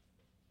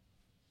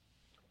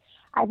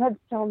 I've had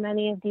so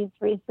many of these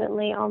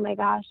recently. Oh my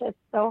gosh, it's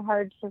so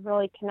hard to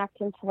really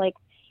connect into like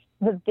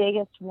the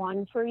biggest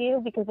one for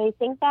you, because I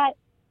think that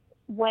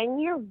when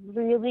you're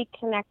really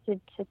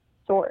connected to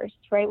source,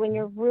 right? When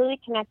you're really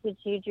connected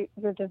to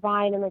your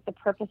divine and like the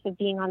purpose of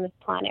being on this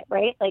planet,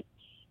 right? Like,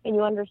 and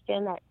you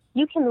understand that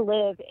you can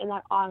live in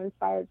that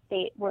awe-inspired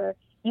state where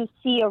you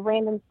see a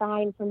random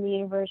sign from the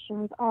universe and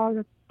you're like,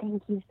 oh,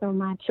 thank you so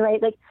much,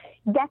 right? Like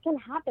that can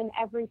happen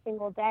every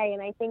single day.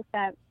 And I think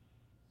that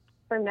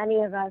for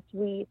many of us,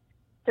 we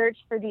search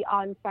for the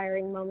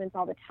awe-inspiring moments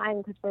all the time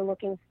because we're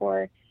looking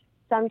for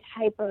some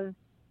type of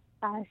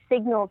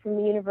signal from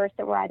the universe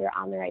that we're either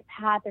on the right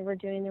path or we're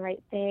doing the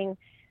right thing.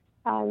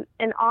 An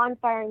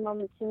awe-inspiring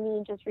moment to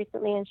me just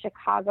recently in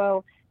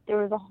Chicago, there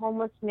was a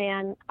homeless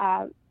man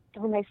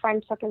who my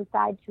friend took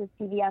inside to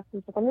a CVS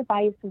and said, let me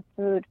buy you some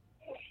food.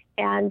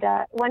 And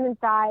went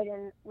inside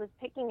and was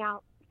picking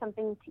out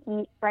something to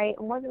eat, right?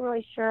 And wasn't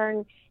really sure,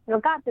 and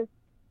got this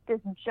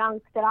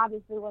junk that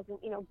obviously wasn't,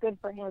 good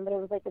for him, but it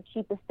was like the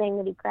cheapest thing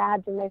that he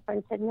grabbed. And my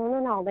friend said,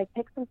 no, like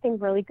pick something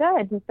really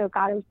good. And so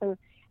got him some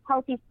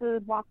healthy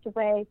food, walked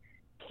away,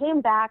 came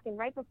back, and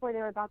right before they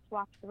were about to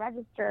walk to the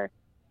register,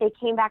 they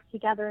came back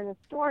together in the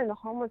store, and the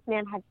homeless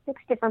man had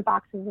 6 different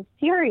boxes of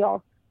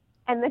cereal.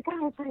 And the guy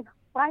was like,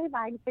 why are you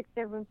buying 6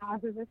 different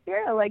boxes of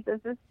cereal? Like,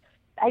 this is,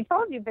 I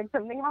told you, pick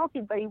something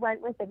healthy, but he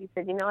went with it. He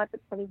said, that's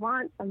what he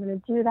wants. I'm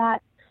going to do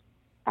that.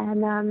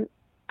 And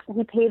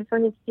he paid for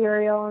his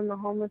cereal, and the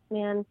homeless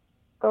man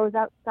goes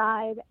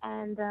outside,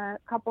 and a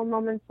couple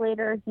moments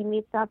later he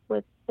meets up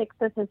with 6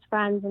 of his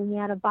friends, and he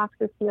had a box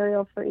of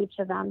cereal for each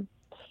of them.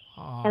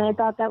 Oh. And I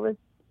thought that was,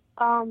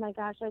 oh my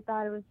gosh, I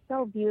thought it was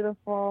so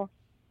beautiful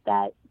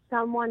that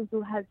someone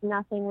who has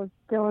nothing was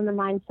still in the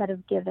mindset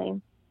of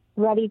giving,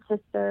 ready to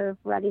serve,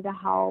 ready to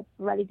help,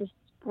 ready to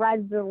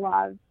spread the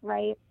love,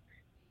 right?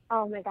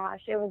 Oh my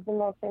gosh, it was the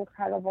most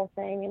incredible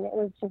thing. And it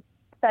was just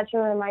such a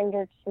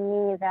reminder to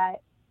me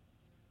that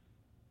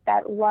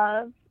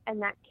love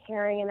and that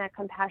caring and that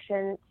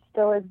compassion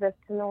still exists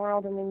in the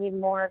world, and we need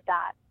more of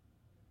that.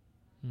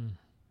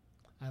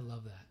 I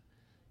love that.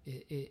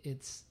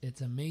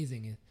 It's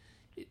amazing.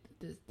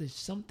 There's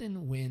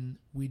something when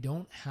we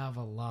don't have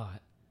a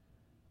lot,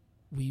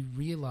 we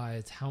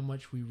realize how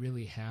much we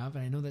really have.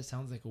 And I know that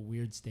sounds like a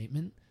weird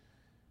statement,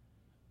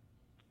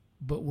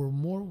 but we're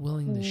more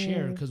willing to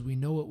share because we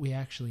know what we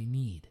actually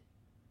need.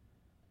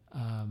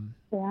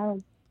 Yeah.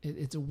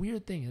 It's a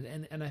weird thing.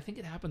 And I think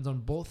it happens on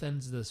both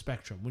ends of the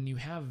spectrum. When you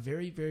have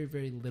very, very,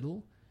 very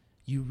little,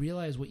 you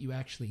realize what you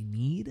actually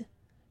need.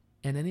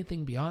 And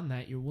anything beyond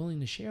that, you're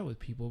willing to share with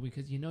people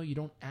because you know you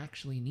don't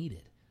actually need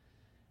it.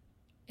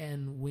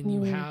 And when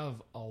you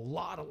have a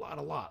lot,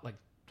 like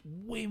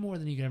way more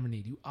than you could ever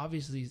need, you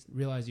obviously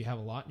realize you have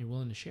a lot and you're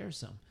willing to share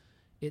some.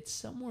 It's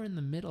somewhere in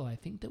the middle, I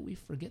think, that we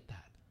forget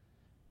that.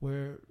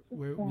 Where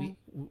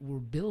we're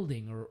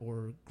building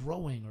or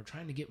growing or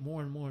trying to get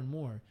more and more and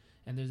more.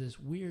 And there's this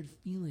weird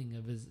feeling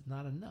of is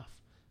not enough.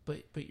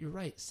 But you're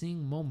right,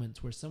 seeing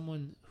moments where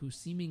someone who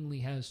seemingly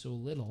has so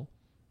little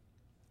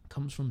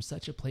comes from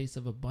such a place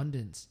of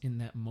abundance in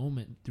that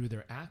moment through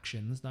their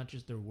actions, not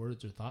just their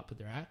words or thought, but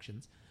their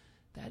actions,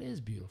 that is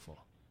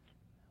beautiful.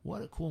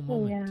 What a cool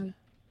moment. Yeah.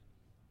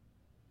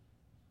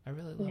 I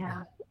really love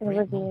that. It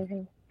was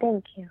amazing.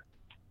 Thank you.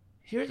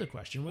 Here's a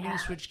question. We're going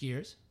to switch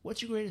gears.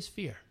 What's your greatest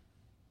fear?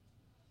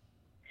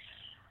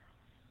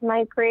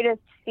 My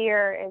greatest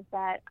fear is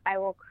that I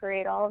will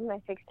create all of my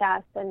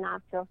success and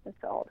not feel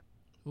fulfilled.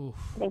 Oof.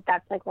 I think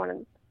that's like one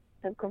of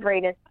the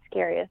greatest,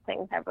 scariest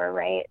things ever,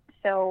 right?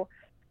 So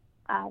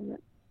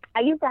I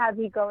used to have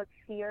egoic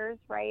fears,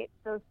 right?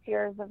 Those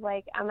fears of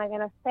like, am I going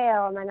to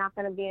fail? Am I not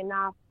going to be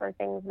enough? Or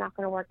things not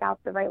going to work out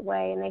the right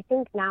way? And I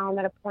think now I'm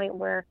at a point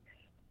where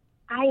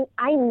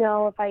I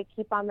know if I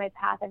keep on my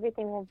path,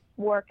 everything will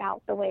work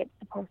out the way it's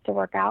supposed to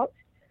work out.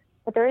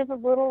 But there is a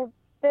little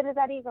bit of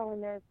that ego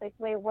in there. It's like,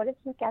 wait, what if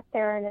you get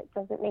there and it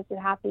doesn't make you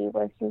happy?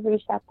 What if you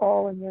reach that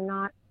goal and you're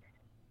not,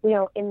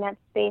 in that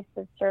space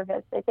of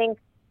service? I think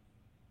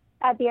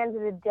at the end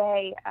of the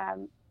day,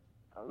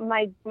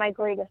 my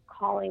greatest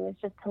calling is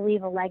just to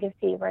leave a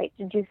legacy, right?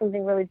 To do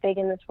something really big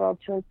in this world,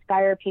 to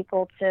inspire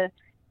people, to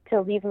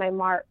leave my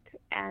mark.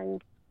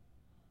 And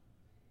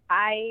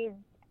I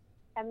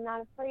am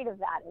not afraid of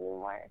that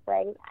anymore,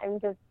 right?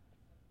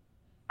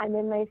 I'm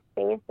in my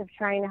space of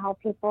trying to help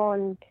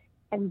people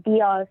and be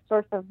a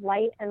source of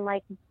light and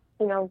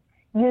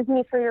use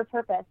me for your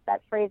purpose.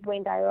 That phrase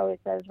Wayne Dyer always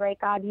says, right?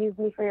 God, use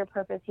me for your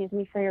purpose, use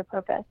me for your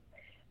purpose.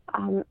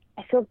 I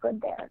feel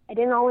good there. I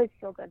didn't always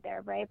feel good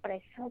there, right? But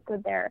I feel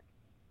good there.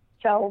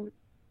 So,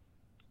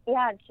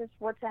 yeah, it's just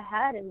what's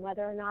ahead and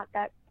whether or not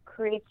that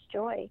creates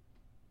joy.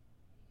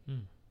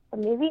 But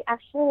maybe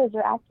actually, as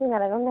you're asking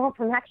that, I don't know if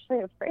I'm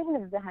actually afraid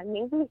of that.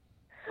 Maybe,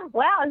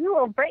 wow, it's a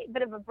little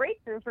bit of a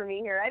breakthrough for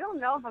me here. I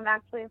don't know if I'm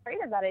actually afraid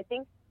of that. I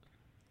think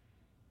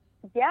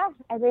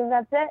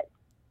that's it.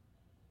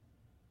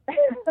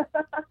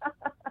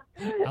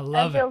 I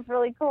love it. That feels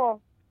really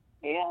cool.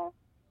 Yeah.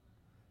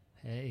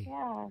 Hey.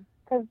 Yeah,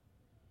 because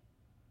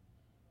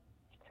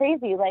it's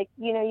crazy. Like,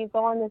 you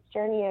go on this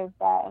journey of,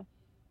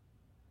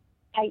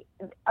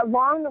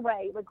 along the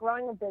way, like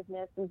growing a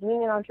business and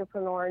being an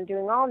entrepreneur and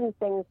doing all these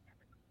things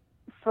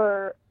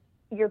for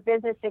your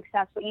business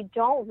success. What you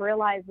don't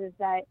realize is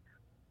that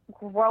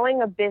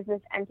growing a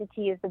business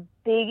entity is the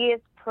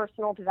biggest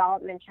personal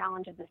development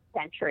challenge of the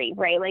century,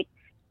 right? Like,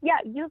 yeah,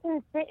 you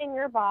can sit in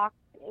your box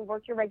and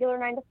work your regular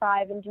 9 to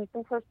 5 and do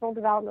some personal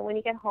development when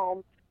you get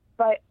home.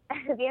 But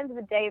at the end of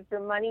the day, if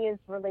your money is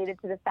related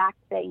to the fact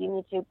that you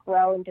need to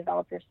grow and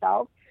develop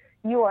yourself,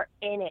 you are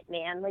in it,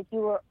 man. Like,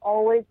 you are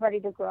always ready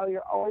to grow.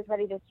 You're always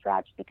ready to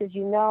stretch because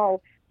you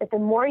know that the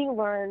more you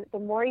learn, the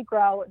more you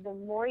grow, the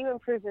more you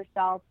improve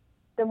yourself,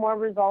 the more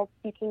results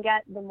you can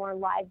get, the more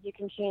lives you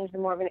can change, the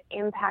more of an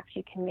impact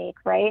you can make,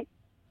 right?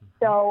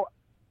 So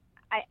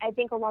I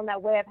think along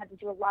that way, I've had to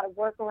do a lot of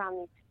work around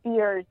these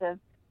fears of,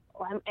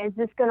 is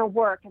this going to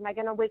work? Am I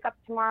going to wake up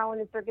tomorrow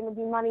and is there going to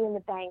be money in the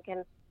bank?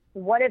 And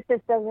what if this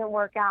doesn't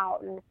work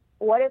out? And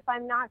what if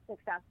I'm not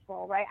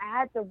successful, right? I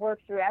had to work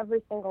through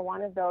every single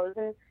one of those.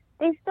 And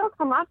they still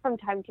come up from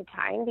time to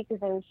time because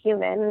I'm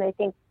human. And I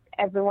think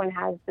everyone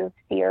has those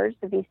fears.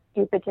 It'd be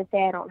stupid to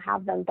say I don't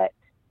have them, but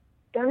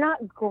they're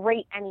not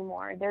great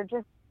anymore. They're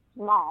just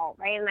small,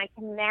 right? And I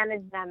can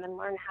manage them and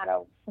learn how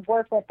to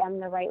work with them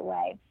the right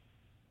way.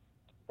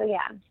 So,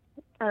 yeah,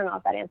 I don't know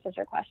if that answers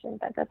your question,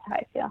 but that's how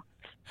I feel.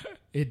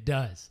 It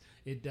does.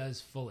 It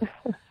does fully.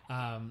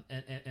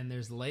 And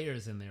there's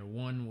layers in there.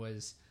 One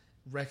was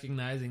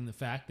recognizing the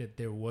fact that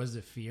there was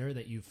a fear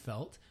that you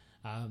felt,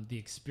 the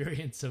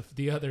experience of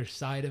the other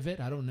side of it.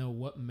 I don't know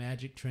what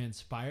magic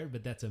transpired,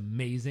 but that's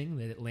amazing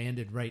that it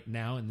landed right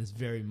now in this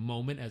very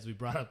moment as we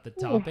brought up the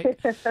topic.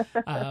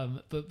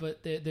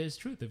 But there's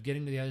truth of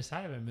getting to the other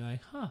side of it and be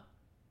like, huh,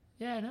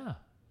 yeah, no,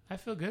 I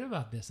feel good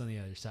about this on the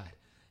other side.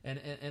 And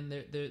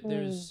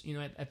there's, you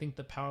know, I think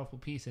the powerful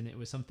piece, and it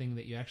was something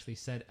that you actually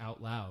said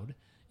out loud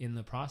in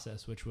the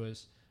process, which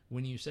was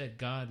when you said,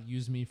 God,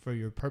 use me for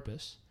your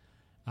purpose,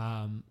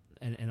 and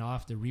I'll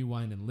have to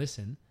rewind and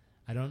listen.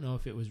 I don't know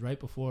if it was right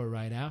before or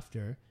right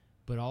after,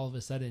 but all of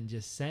a sudden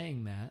just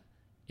saying that,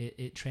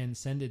 it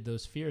transcended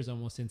those fears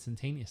almost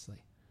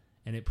instantaneously.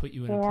 And it put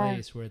you in a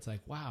place where it's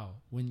like, wow,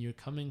 when you're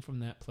coming from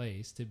that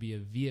place to be a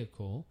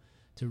vehicle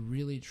to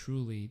really,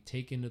 truly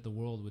take into the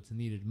world what's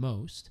needed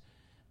most,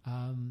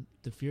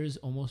 the fears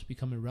almost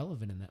become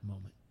irrelevant in that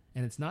moment.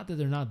 And it's not that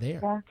they're not there.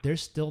 Yeah. They're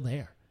still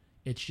there.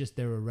 It's just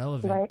they're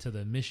irrelevant to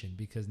the mission,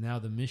 because now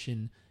the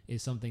mission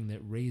is something that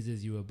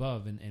raises you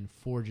above and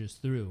forges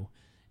through.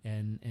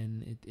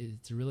 And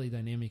it's a really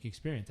dynamic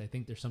experience. I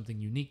think there's something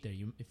unique there.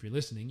 If you're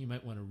listening, you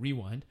might want to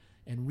rewind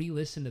and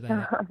re-listen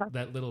to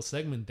that little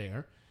segment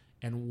there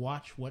and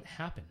watch what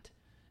happened.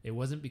 It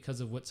wasn't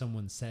because of what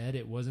someone said.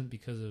 It wasn't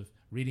because of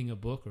reading a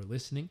book or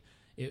listening.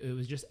 It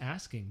was just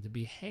asking to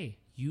be, hey,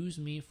 use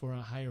me for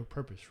a higher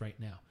purpose right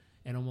now.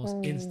 And almost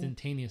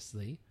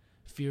instantaneously,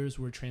 fears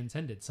were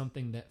transcended.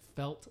 Something that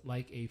felt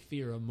like a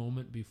fear a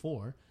moment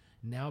before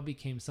now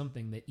became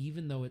something that,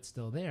 even though it's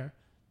still there,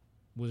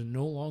 was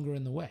no longer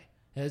in the way.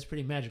 That's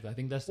pretty magical. I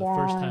think that's the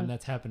first time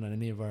that's happened on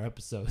any of our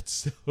episodes.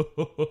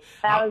 So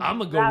I'm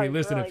going to go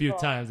re-listen really a few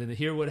times and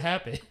hear what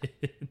happened.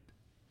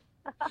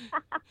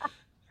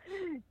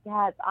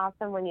 Yeah, it's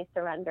awesome when you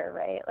surrender,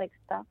 right? Like,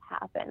 stuff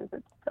happens.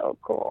 It's so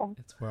cool.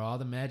 It's where all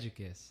the magic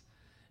is.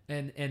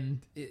 And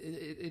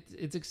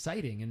it's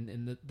exciting.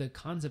 And the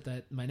concept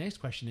that my next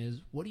question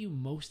is, what are you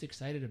most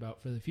excited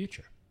about for the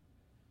future?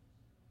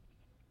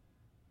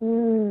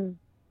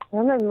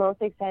 What am I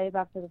most excited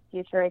about for the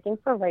future? I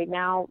think for right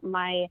now,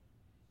 my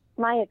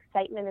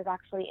excitement is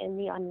actually in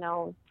the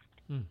unknown.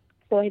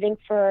 So I think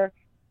for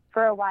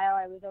a while,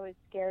 I was always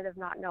scared of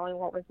not knowing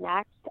what was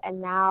next.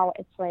 And now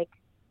it's like,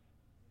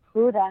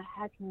 who the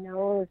heck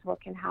knows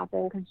what can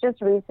happen? Because just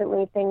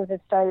recently, things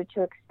have started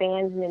to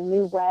expand in a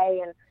new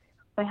way. And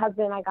my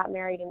husband and I got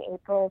married in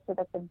April, so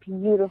that's a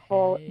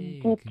beautiful,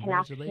 deep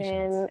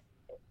connection.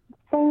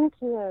 Thank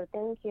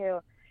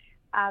you.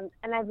 And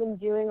I've been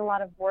doing a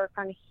lot of work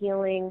on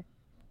healing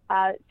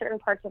certain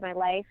parts of my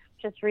life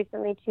just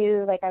recently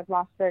too. Like, I've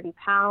lost 30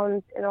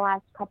 pounds in the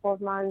last couple of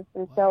months.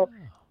 And so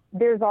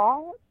there's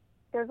all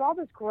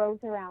this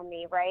growth around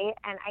me, right?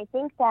 And I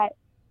think that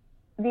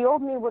the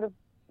old me would have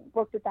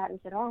looked at that and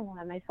said, oh, well,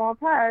 I might fall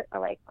apart. Or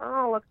like,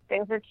 oh, look,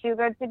 things are too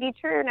good to be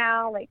true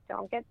now. Like,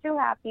 don't get too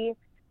happy.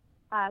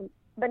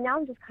 But now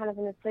I'm just kind of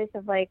in this place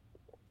of like,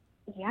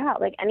 yeah,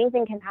 like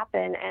anything can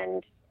happen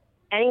and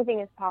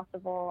anything is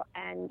possible.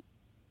 And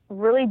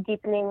really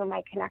deepening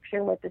my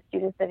connection with the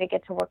students that I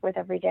get to work with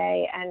every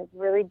day and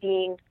really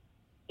being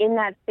in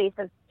that space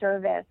of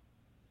service.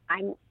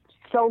 I'm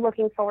so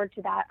looking forward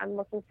to that. I'm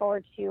looking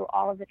forward to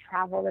all of the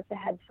travel that's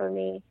ahead for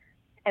me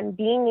and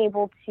being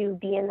able to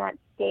be in that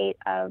state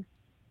of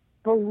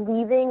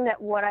believing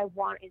that what I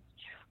want is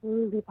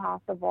truly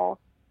possible.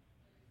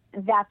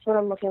 That's what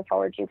I'm looking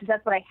forward to, because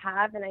that's what I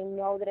have. And I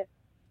know that if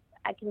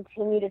I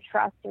continue to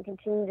trust and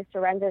continue to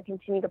surrender,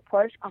 continue to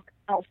push,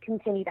 I'll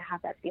continue to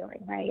have that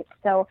feeling, right?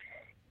 So,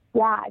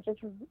 yeah,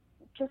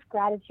 just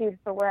gratitude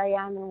for where I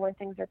am and where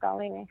things are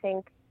going. I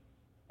think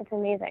it's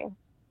amazing.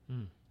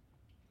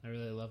 I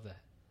really love that.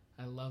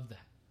 I love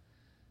that.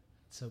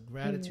 So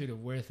gratitude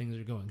of where things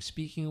are going.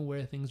 Speaking of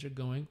where things are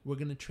going, we're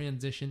going to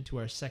transition to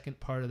our second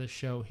part of the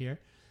show here.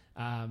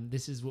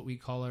 This is what we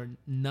call our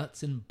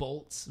nuts and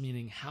bolts,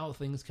 meaning how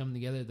things come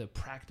together, the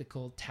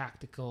practical,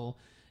 tactical,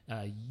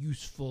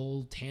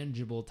 useful,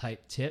 tangible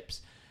type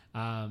tips.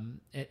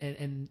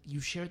 And you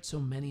shared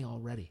so many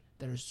already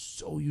that are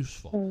so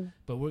useful.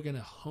 But we're going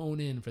to hone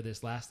in for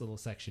this last little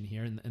section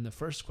here. And the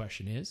first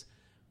question is,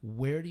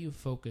 where do you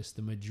focus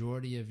the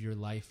majority of your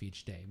life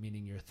each day?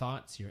 Meaning your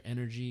thoughts, your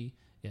energy,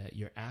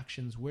 your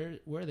actions. Where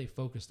are they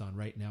focused on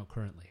right now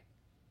currently?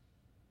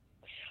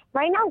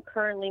 Right now,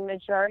 currently,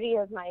 majority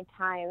of my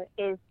time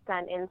is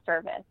spent in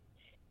service.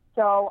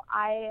 So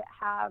I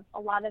have a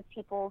lot of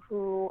people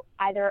who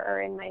either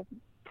are in my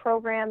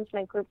programs,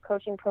 my group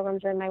coaching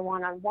programs, or in my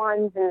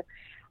one-on-ones. And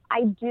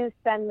I do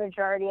spend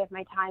majority of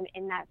my time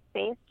in that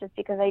space just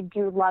because I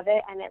do love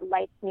it and it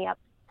lights me up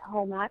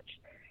so much.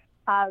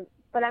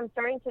 But I'm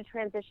starting to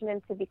transition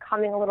into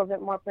becoming a little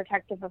bit more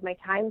protective of my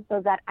time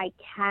so that I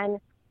can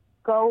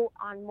go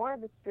on more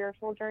of a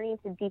spiritual journey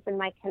to deepen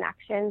my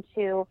connection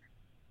to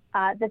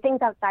the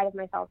things outside of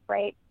myself,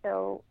 right?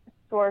 So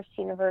source,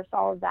 universe,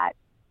 all of that.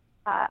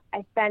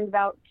 I spend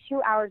about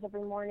 2 hours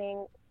every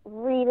morning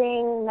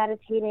reading,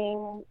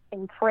 meditating,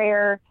 in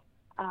prayer,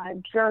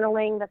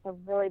 journaling. That's a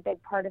really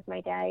big part of my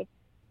day.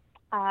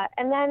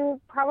 And then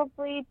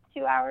probably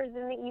 2 hours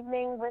in the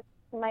evening with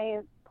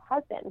my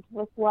present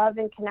with love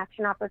and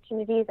connection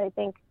opportunities. I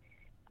think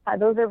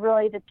those are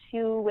really the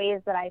two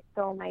ways that I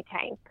fill my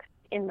tank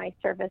in my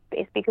service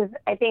space, because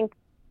I think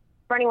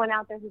for anyone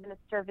out there who's in a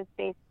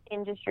service-based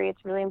industry,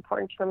 it's really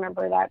important to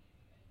remember that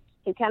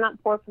you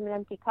cannot pour from an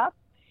empty cup,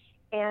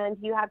 and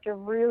you have to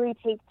really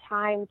take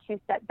time to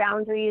set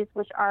boundaries,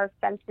 which are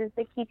fences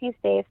that keep you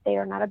safe. They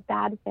are not a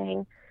bad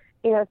thing.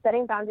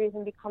 Setting boundaries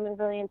and becoming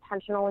really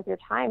intentional with your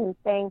time and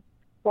saying,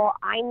 well,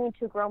 I need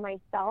to grow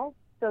myself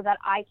so that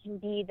I can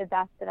be the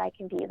best that I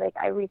can be. Like,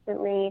 I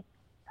recently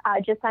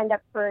just signed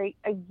up for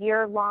a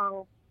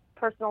year-long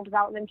personal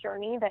development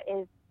journey that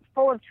is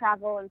full of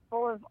travel and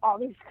full of all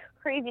these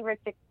crazy rich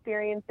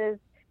experiences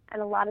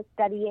and a lot of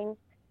studying.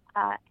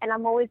 And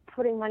I'm always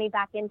putting money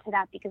back into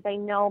that because I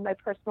know my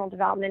personal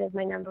development is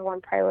my number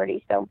one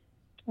priority. So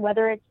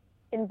whether it's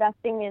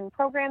investing in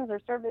programs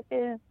or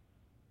services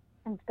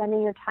and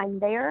spending your time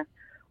there,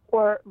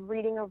 or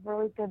reading a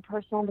really good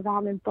personal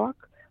development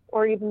book,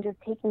 or even just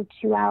taking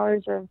 2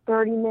 hours or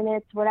 30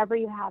 minutes, whatever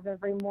you have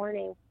every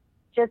morning,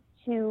 just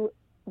to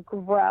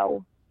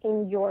grow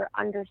in your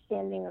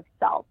understanding of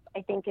self,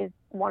 I think is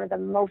one of the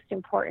most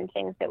important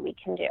things that we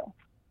can do.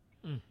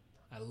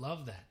 I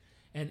love that.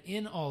 And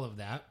in all of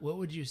that, what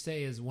would you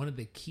say is one of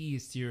the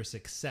keys to your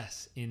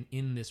success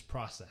in this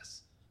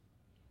process?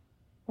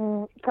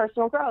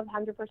 Personal growth,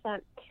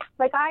 100%.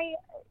 Like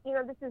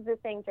this is the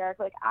thing, Jarek,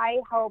 like I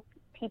help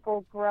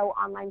people grow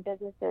online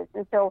businesses.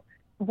 And so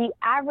the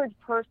average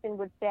person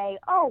would say,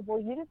 oh, well,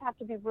 you just have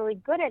to be really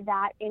good at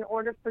that in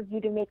order for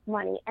you to make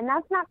money. And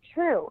that's not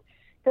true.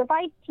 So if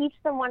I teach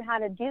someone how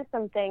to do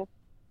something,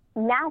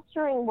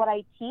 mastering what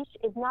I teach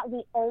is not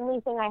the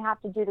only thing I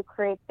have to do to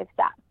create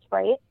success,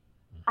 right?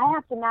 I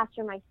have to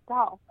master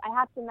myself. I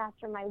have to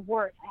master my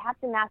worth. I have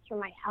to master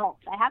my health.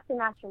 I have to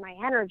master my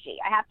energy.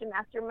 I have to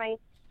master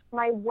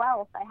my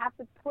wealth. I have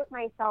to put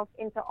myself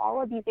into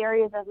all of these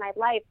areas of my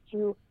life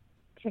to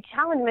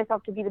challenge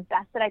myself to be the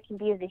best that I can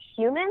be as a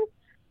human,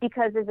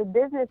 because as a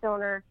business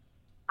owner,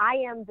 I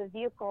am the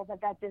vehicle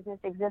that business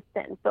exists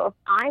in. So if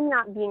I'm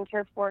not being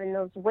cared for in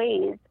those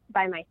ways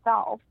by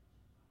myself,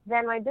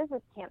 then my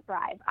business can't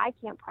thrive. I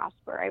can't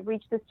prosper. I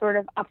reach this sort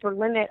of upper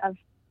limit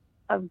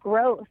of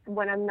growth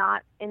when I'm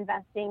not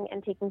investing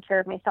and taking care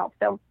of myself.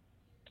 So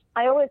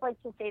I always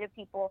like to say to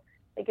people,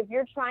 like, if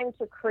you're trying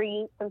to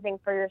create something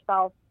for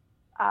yourself,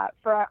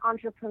 for our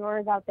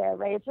entrepreneurs out there,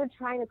 right? If you're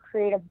trying to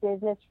create a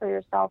business for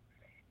yourself,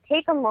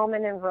 take a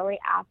moment and really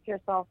ask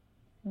yourself,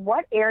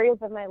 what areas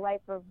of my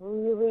life are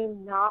really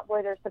not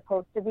where they're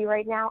supposed to be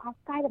right now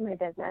outside of my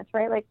business,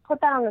 right? Like, put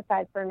that on the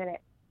side for a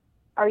minute.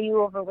 Are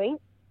you overweight?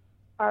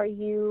 Are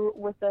you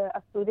with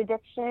a food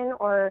addiction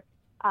or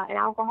an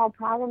alcohol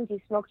problem? Do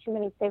you smoke too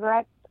many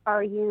cigarettes?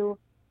 Are you,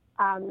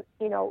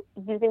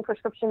 using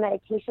prescription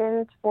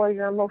medications for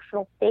your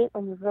emotional state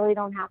when you really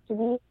don't have to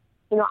be?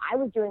 I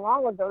was doing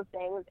all of those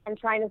things and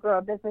trying to grow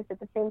a business at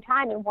the same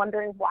time and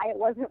wondering why it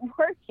wasn't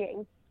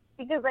working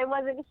because I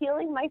wasn't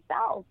healing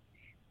myself.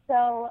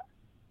 So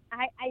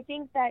I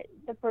think that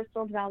the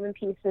personal development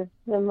piece is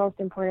the most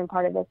important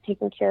part of this,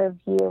 taking care of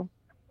you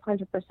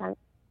 100%.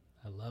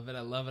 I love it. I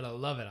love it. I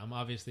love it. I'm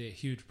obviously a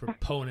huge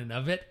proponent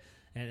of it.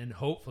 And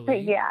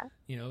hopefully,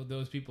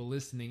 those people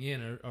listening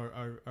in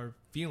are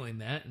feeling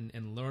that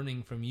and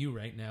learning from you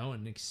right now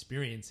and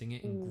experiencing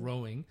it and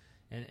growing.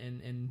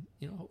 And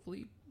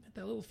hopefully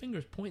that little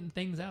finger's pointing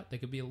things out that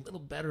could be a little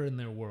better in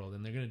their world,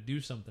 and they're going to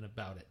do something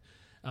about it.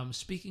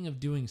 Speaking of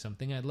doing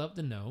something, I'd love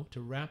to know,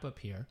 to wrap up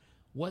here,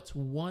 what's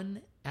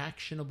one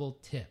actionable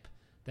tip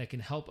that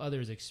can help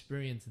others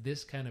experience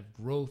this kind of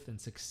growth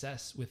and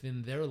success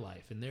within their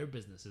life and their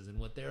businesses and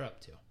what they're up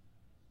to?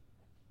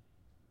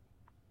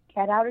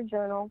 Get out a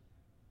journal,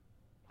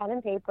 pen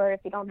and paper if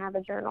you don't have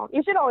a journal.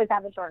 You should always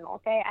have a journal,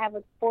 okay? I have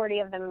like 40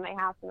 of them in my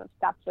house and I'm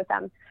obsessed with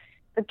them.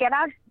 But get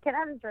out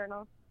a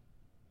journal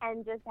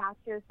and just ask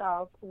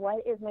yourself,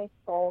 what is my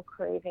soul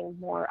craving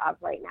more of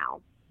right now?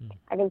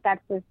 I think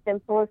that's the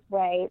simplest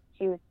way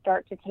to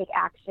start to take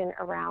action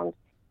around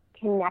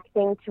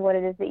connecting to what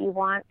it is that you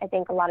want. I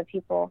think a lot of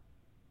people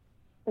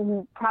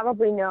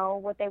probably know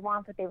what they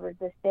want, but they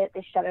resist it.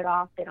 They shut it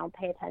off. They don't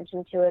pay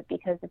attention to it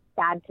because it's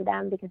sad to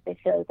them, because they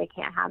feel like they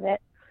can't have it.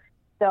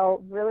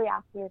 So really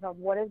asking yourself,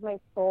 what is my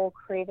soul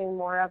craving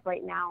more of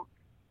right now?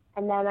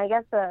 And then I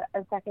guess a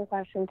second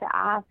question to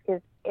ask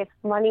is, if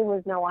money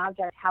was no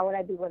object, how would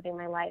I be living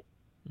my life?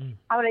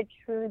 How would I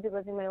truly be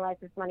living my life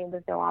if money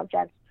was no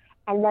object?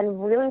 And then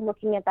really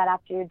looking at that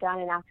after you're done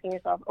and asking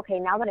yourself, okay,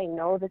 now that I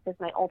know this is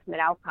my ultimate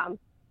outcome,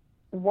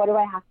 what do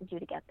I have to do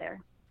to get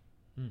there?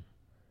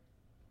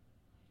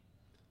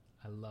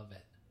 I love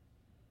it.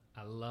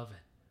 I love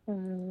it.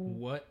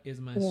 What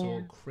is my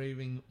soul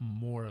craving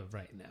more of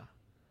right now?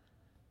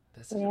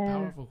 That's such a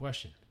powerful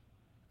question.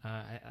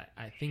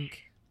 I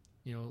think,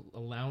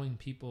 allowing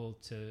people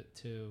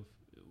to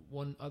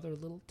one other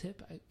little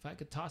tip, if I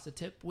could toss a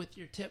tip with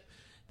your tip,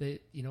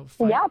 that,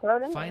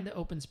 find an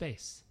open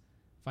space,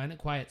 find a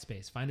quiet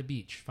space, find a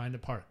beach, find a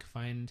park,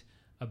 find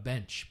a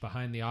bench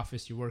behind the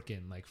office you work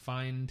in, like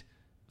find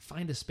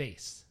a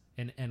space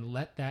and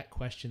let that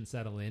question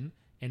settle in.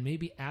 And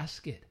maybe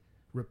ask it,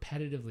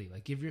 repetitively.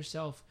 Like give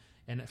yourself,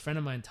 and a friend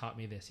of mine taught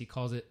me this. He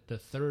calls it the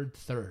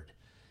third.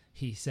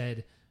 He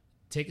said,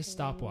 take a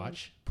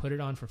stopwatch, put it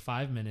on for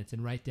 5 minutes,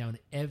 and write down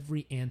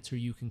every answer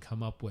you can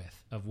come up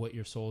with of what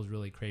your soul is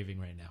really craving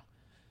right now.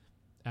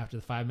 After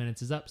the 5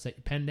 minutes is up, set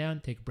your pen down,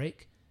 take a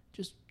break,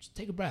 just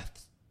take a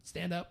breath,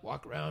 stand up,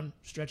 walk around,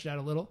 stretch it out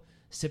a little,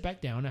 sit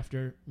back down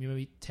after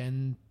maybe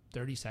 10,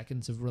 30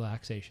 seconds of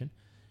relaxation,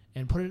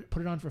 and put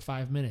it on for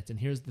 5 minutes. And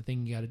here's the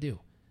thing you got to do.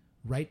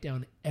 Write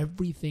down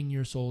everything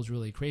your soul's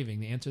really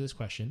craving to answer this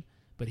question,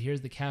 but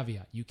here's the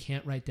caveat. You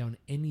can't write down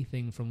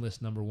anything from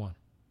list number 1.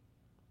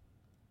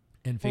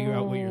 And figure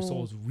out what your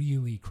soul's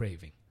really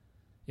craving.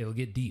 It'll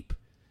get deep.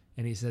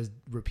 And he says,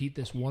 repeat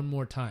this one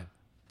more time.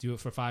 Do it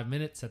for 5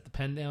 minutes, set the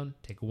pen down,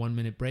 take a 1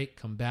 minute break,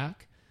 come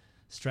back,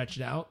 stretch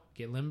it out,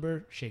 get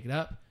limber, shake it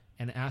up,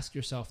 and ask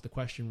yourself the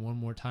question one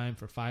more time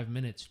for 5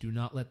 minutes. Do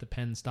not let the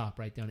pen stop.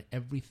 Write down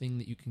everything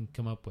that you can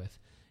come up with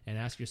and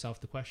ask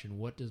yourself the question,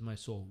 what does my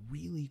soul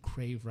really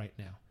crave right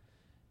now?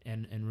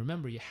 And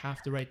remember, you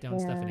have to write down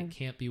stuff, and it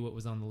can't be what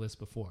was on the list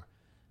before.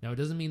 Now, it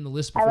doesn't mean the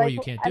list before you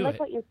can't do it. I like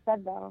what you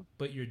said, though.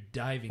 But you're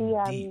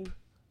diving deep.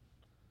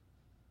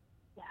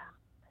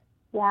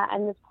 Yeah,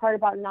 and this part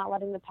about not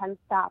letting the pen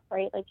stop,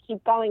 right? Like,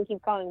 keep going,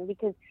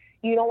 because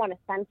you don't want to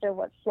censor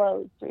what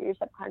flows through your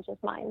subconscious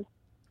mind.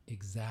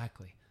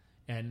 Exactly.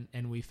 And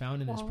we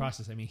found in this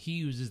process, I mean, he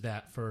uses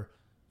that for,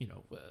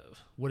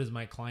 what does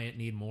my client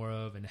need more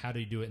of, and how do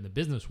you do it in the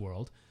business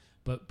world?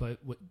 But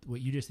what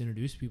you just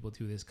introduced people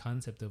to, this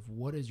concept of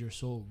what is your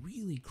soul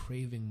really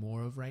craving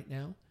more of right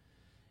now?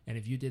 And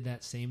if you did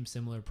that same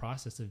similar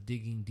process of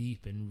digging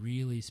deep and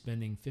really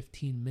spending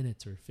 15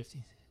 minutes or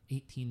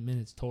 18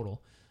 minutes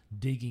total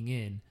digging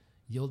in,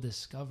 you'll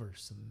discover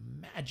some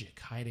magic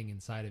hiding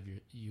inside of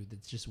you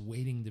that's just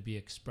waiting to be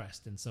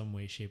expressed in some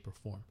way, shape, or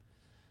form.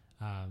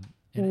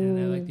 And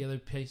I like the other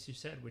piece you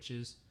said, which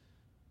is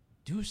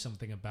do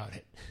something about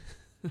it.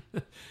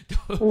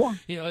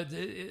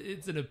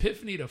 It's an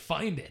epiphany to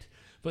find it.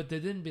 But they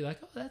didn't be like,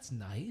 oh, that's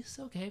nice.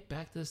 Okay,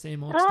 back to the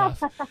same old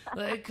stuff.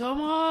 Like,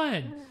 come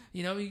on.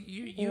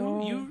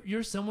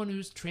 You're someone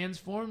who's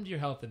transformed your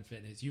health and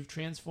fitness. You've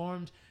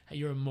transformed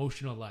your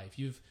emotional life.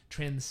 You've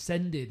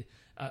transcended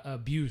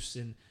abuse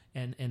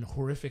and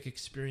horrific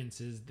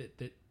experiences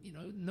that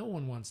no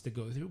one wants to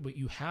go through, but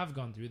you have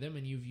gone through them,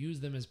 and you've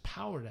used them as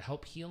power to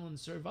help heal and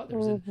serve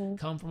others and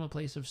come from a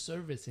place of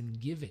service and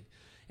giving.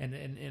 And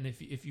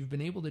if you've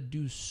been able to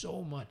do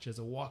so much as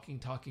a walking,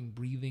 talking,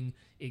 breathing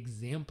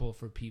example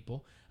for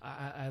people,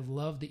 I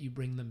love that you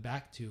bring them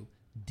back to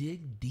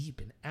dig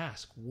deep and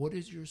ask, what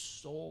is your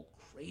soul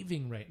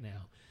craving right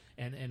now?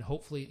 And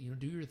hopefully,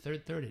 do your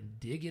third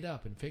and dig it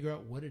up and figure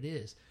out what it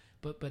is.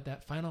 But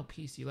that final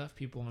piece you left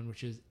people on,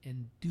 which is,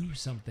 and do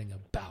something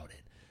about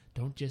it.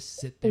 Don't just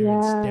sit there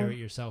and stare at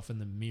yourself in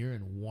the mirror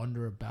and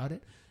wonder about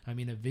it. I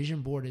mean, a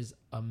vision board is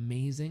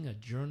amazing. A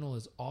journal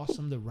is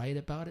awesome to write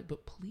about it,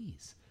 but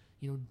please,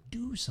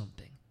 do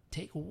something.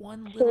 Take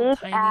one little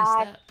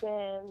tiny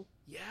step.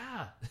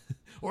 Yeah.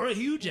 Or a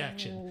huge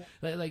action.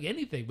 Like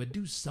anything, but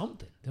do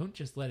something. Don't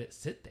just let it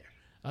sit there.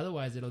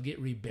 Otherwise, it'll get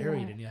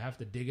reburied and you'll have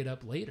to dig it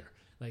up later.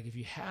 Like if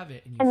you have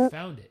it and you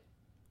found it,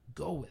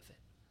 go with it.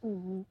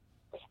 Mm-hmm.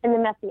 And the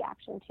messy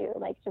action too.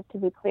 Like, just to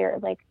be clear,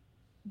 like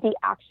the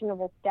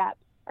actionable steps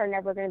are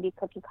never going to be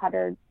cookie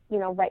cutter,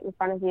 right in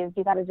front of you.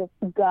 You got to just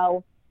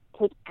go,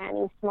 take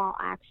any small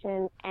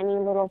action, any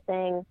little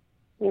thing.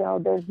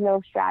 There's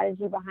no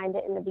strategy behind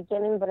it in the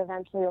beginning, but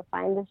eventually you'll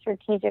find the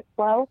strategic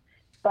flow.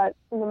 But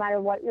no matter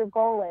what your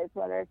goal is,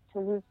 whether it's to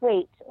lose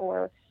weight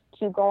or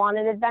to go on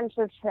an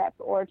adventure trip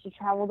or to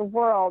travel the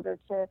world or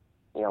to,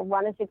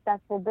 run a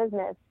successful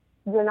business,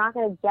 you're not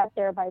going to get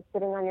there by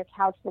sitting on your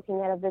couch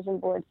looking at a vision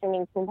board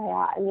singing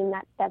Kumbaya. I mean,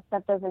 that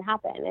stuff doesn't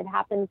happen. It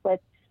happens with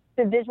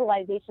the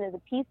visualization is a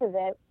piece of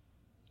it.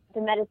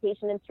 The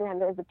meditation and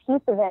surrender is a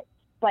piece of it.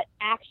 But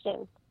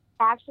action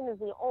is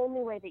the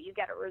only way that you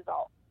get a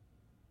result.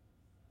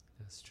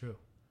 That's true.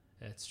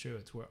 That's true.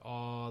 It's where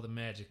all the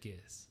magic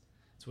is.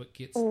 It's what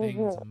gets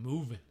things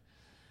moving.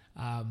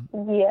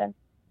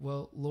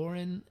 Well,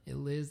 Lauren,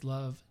 Liz,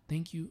 love,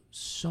 thank you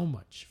so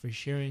much for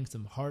sharing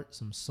some heart,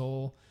 some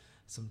soul,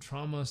 some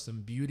trauma,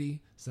 some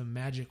beauty, some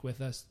magic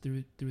with us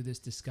through this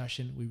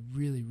discussion. We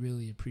really,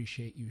 really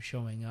appreciate you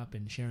showing up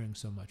and sharing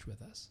so much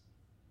with us.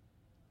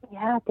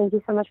 Yeah, thank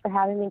you so much for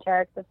having me,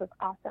 Jarek. This was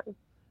awesome.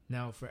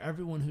 Now, for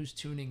everyone who's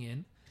tuning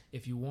in,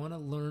 if you want to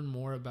learn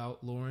more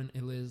about Lauren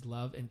Eliz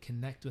Love and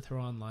connect with her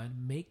online,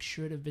 make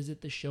sure to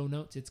visit the show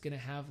notes. It's going to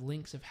have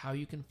links of how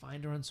you can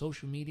find her on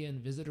social media and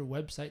visit her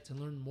website to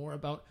learn more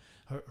about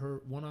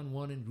her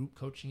one-on-one and group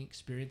coaching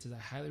experiences. I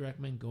highly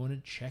recommend going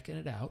and checking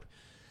it out.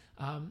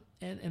 And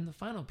the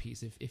final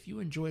piece, if you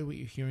enjoy what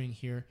you're hearing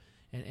here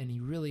and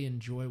you really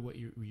enjoy what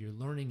you're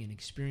learning and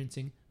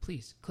experiencing,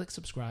 please click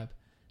subscribe.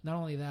 Not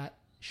only that,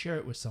 share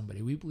it with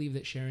somebody. We believe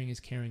that sharing is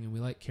caring, and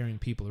we like caring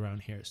people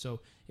around here.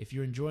 So if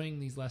you're enjoying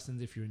these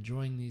lessons, if you're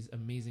enjoying these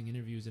amazing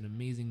interviews and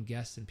amazing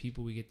guests and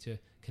people we get to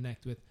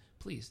connect with,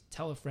 please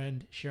tell a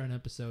friend, share an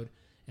episode,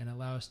 and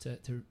allow us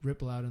to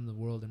ripple out in the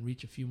world and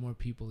reach a few more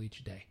people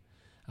each day.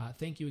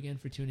 Thank you again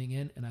for tuning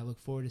in, and I look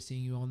forward to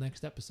seeing you all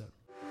next episode.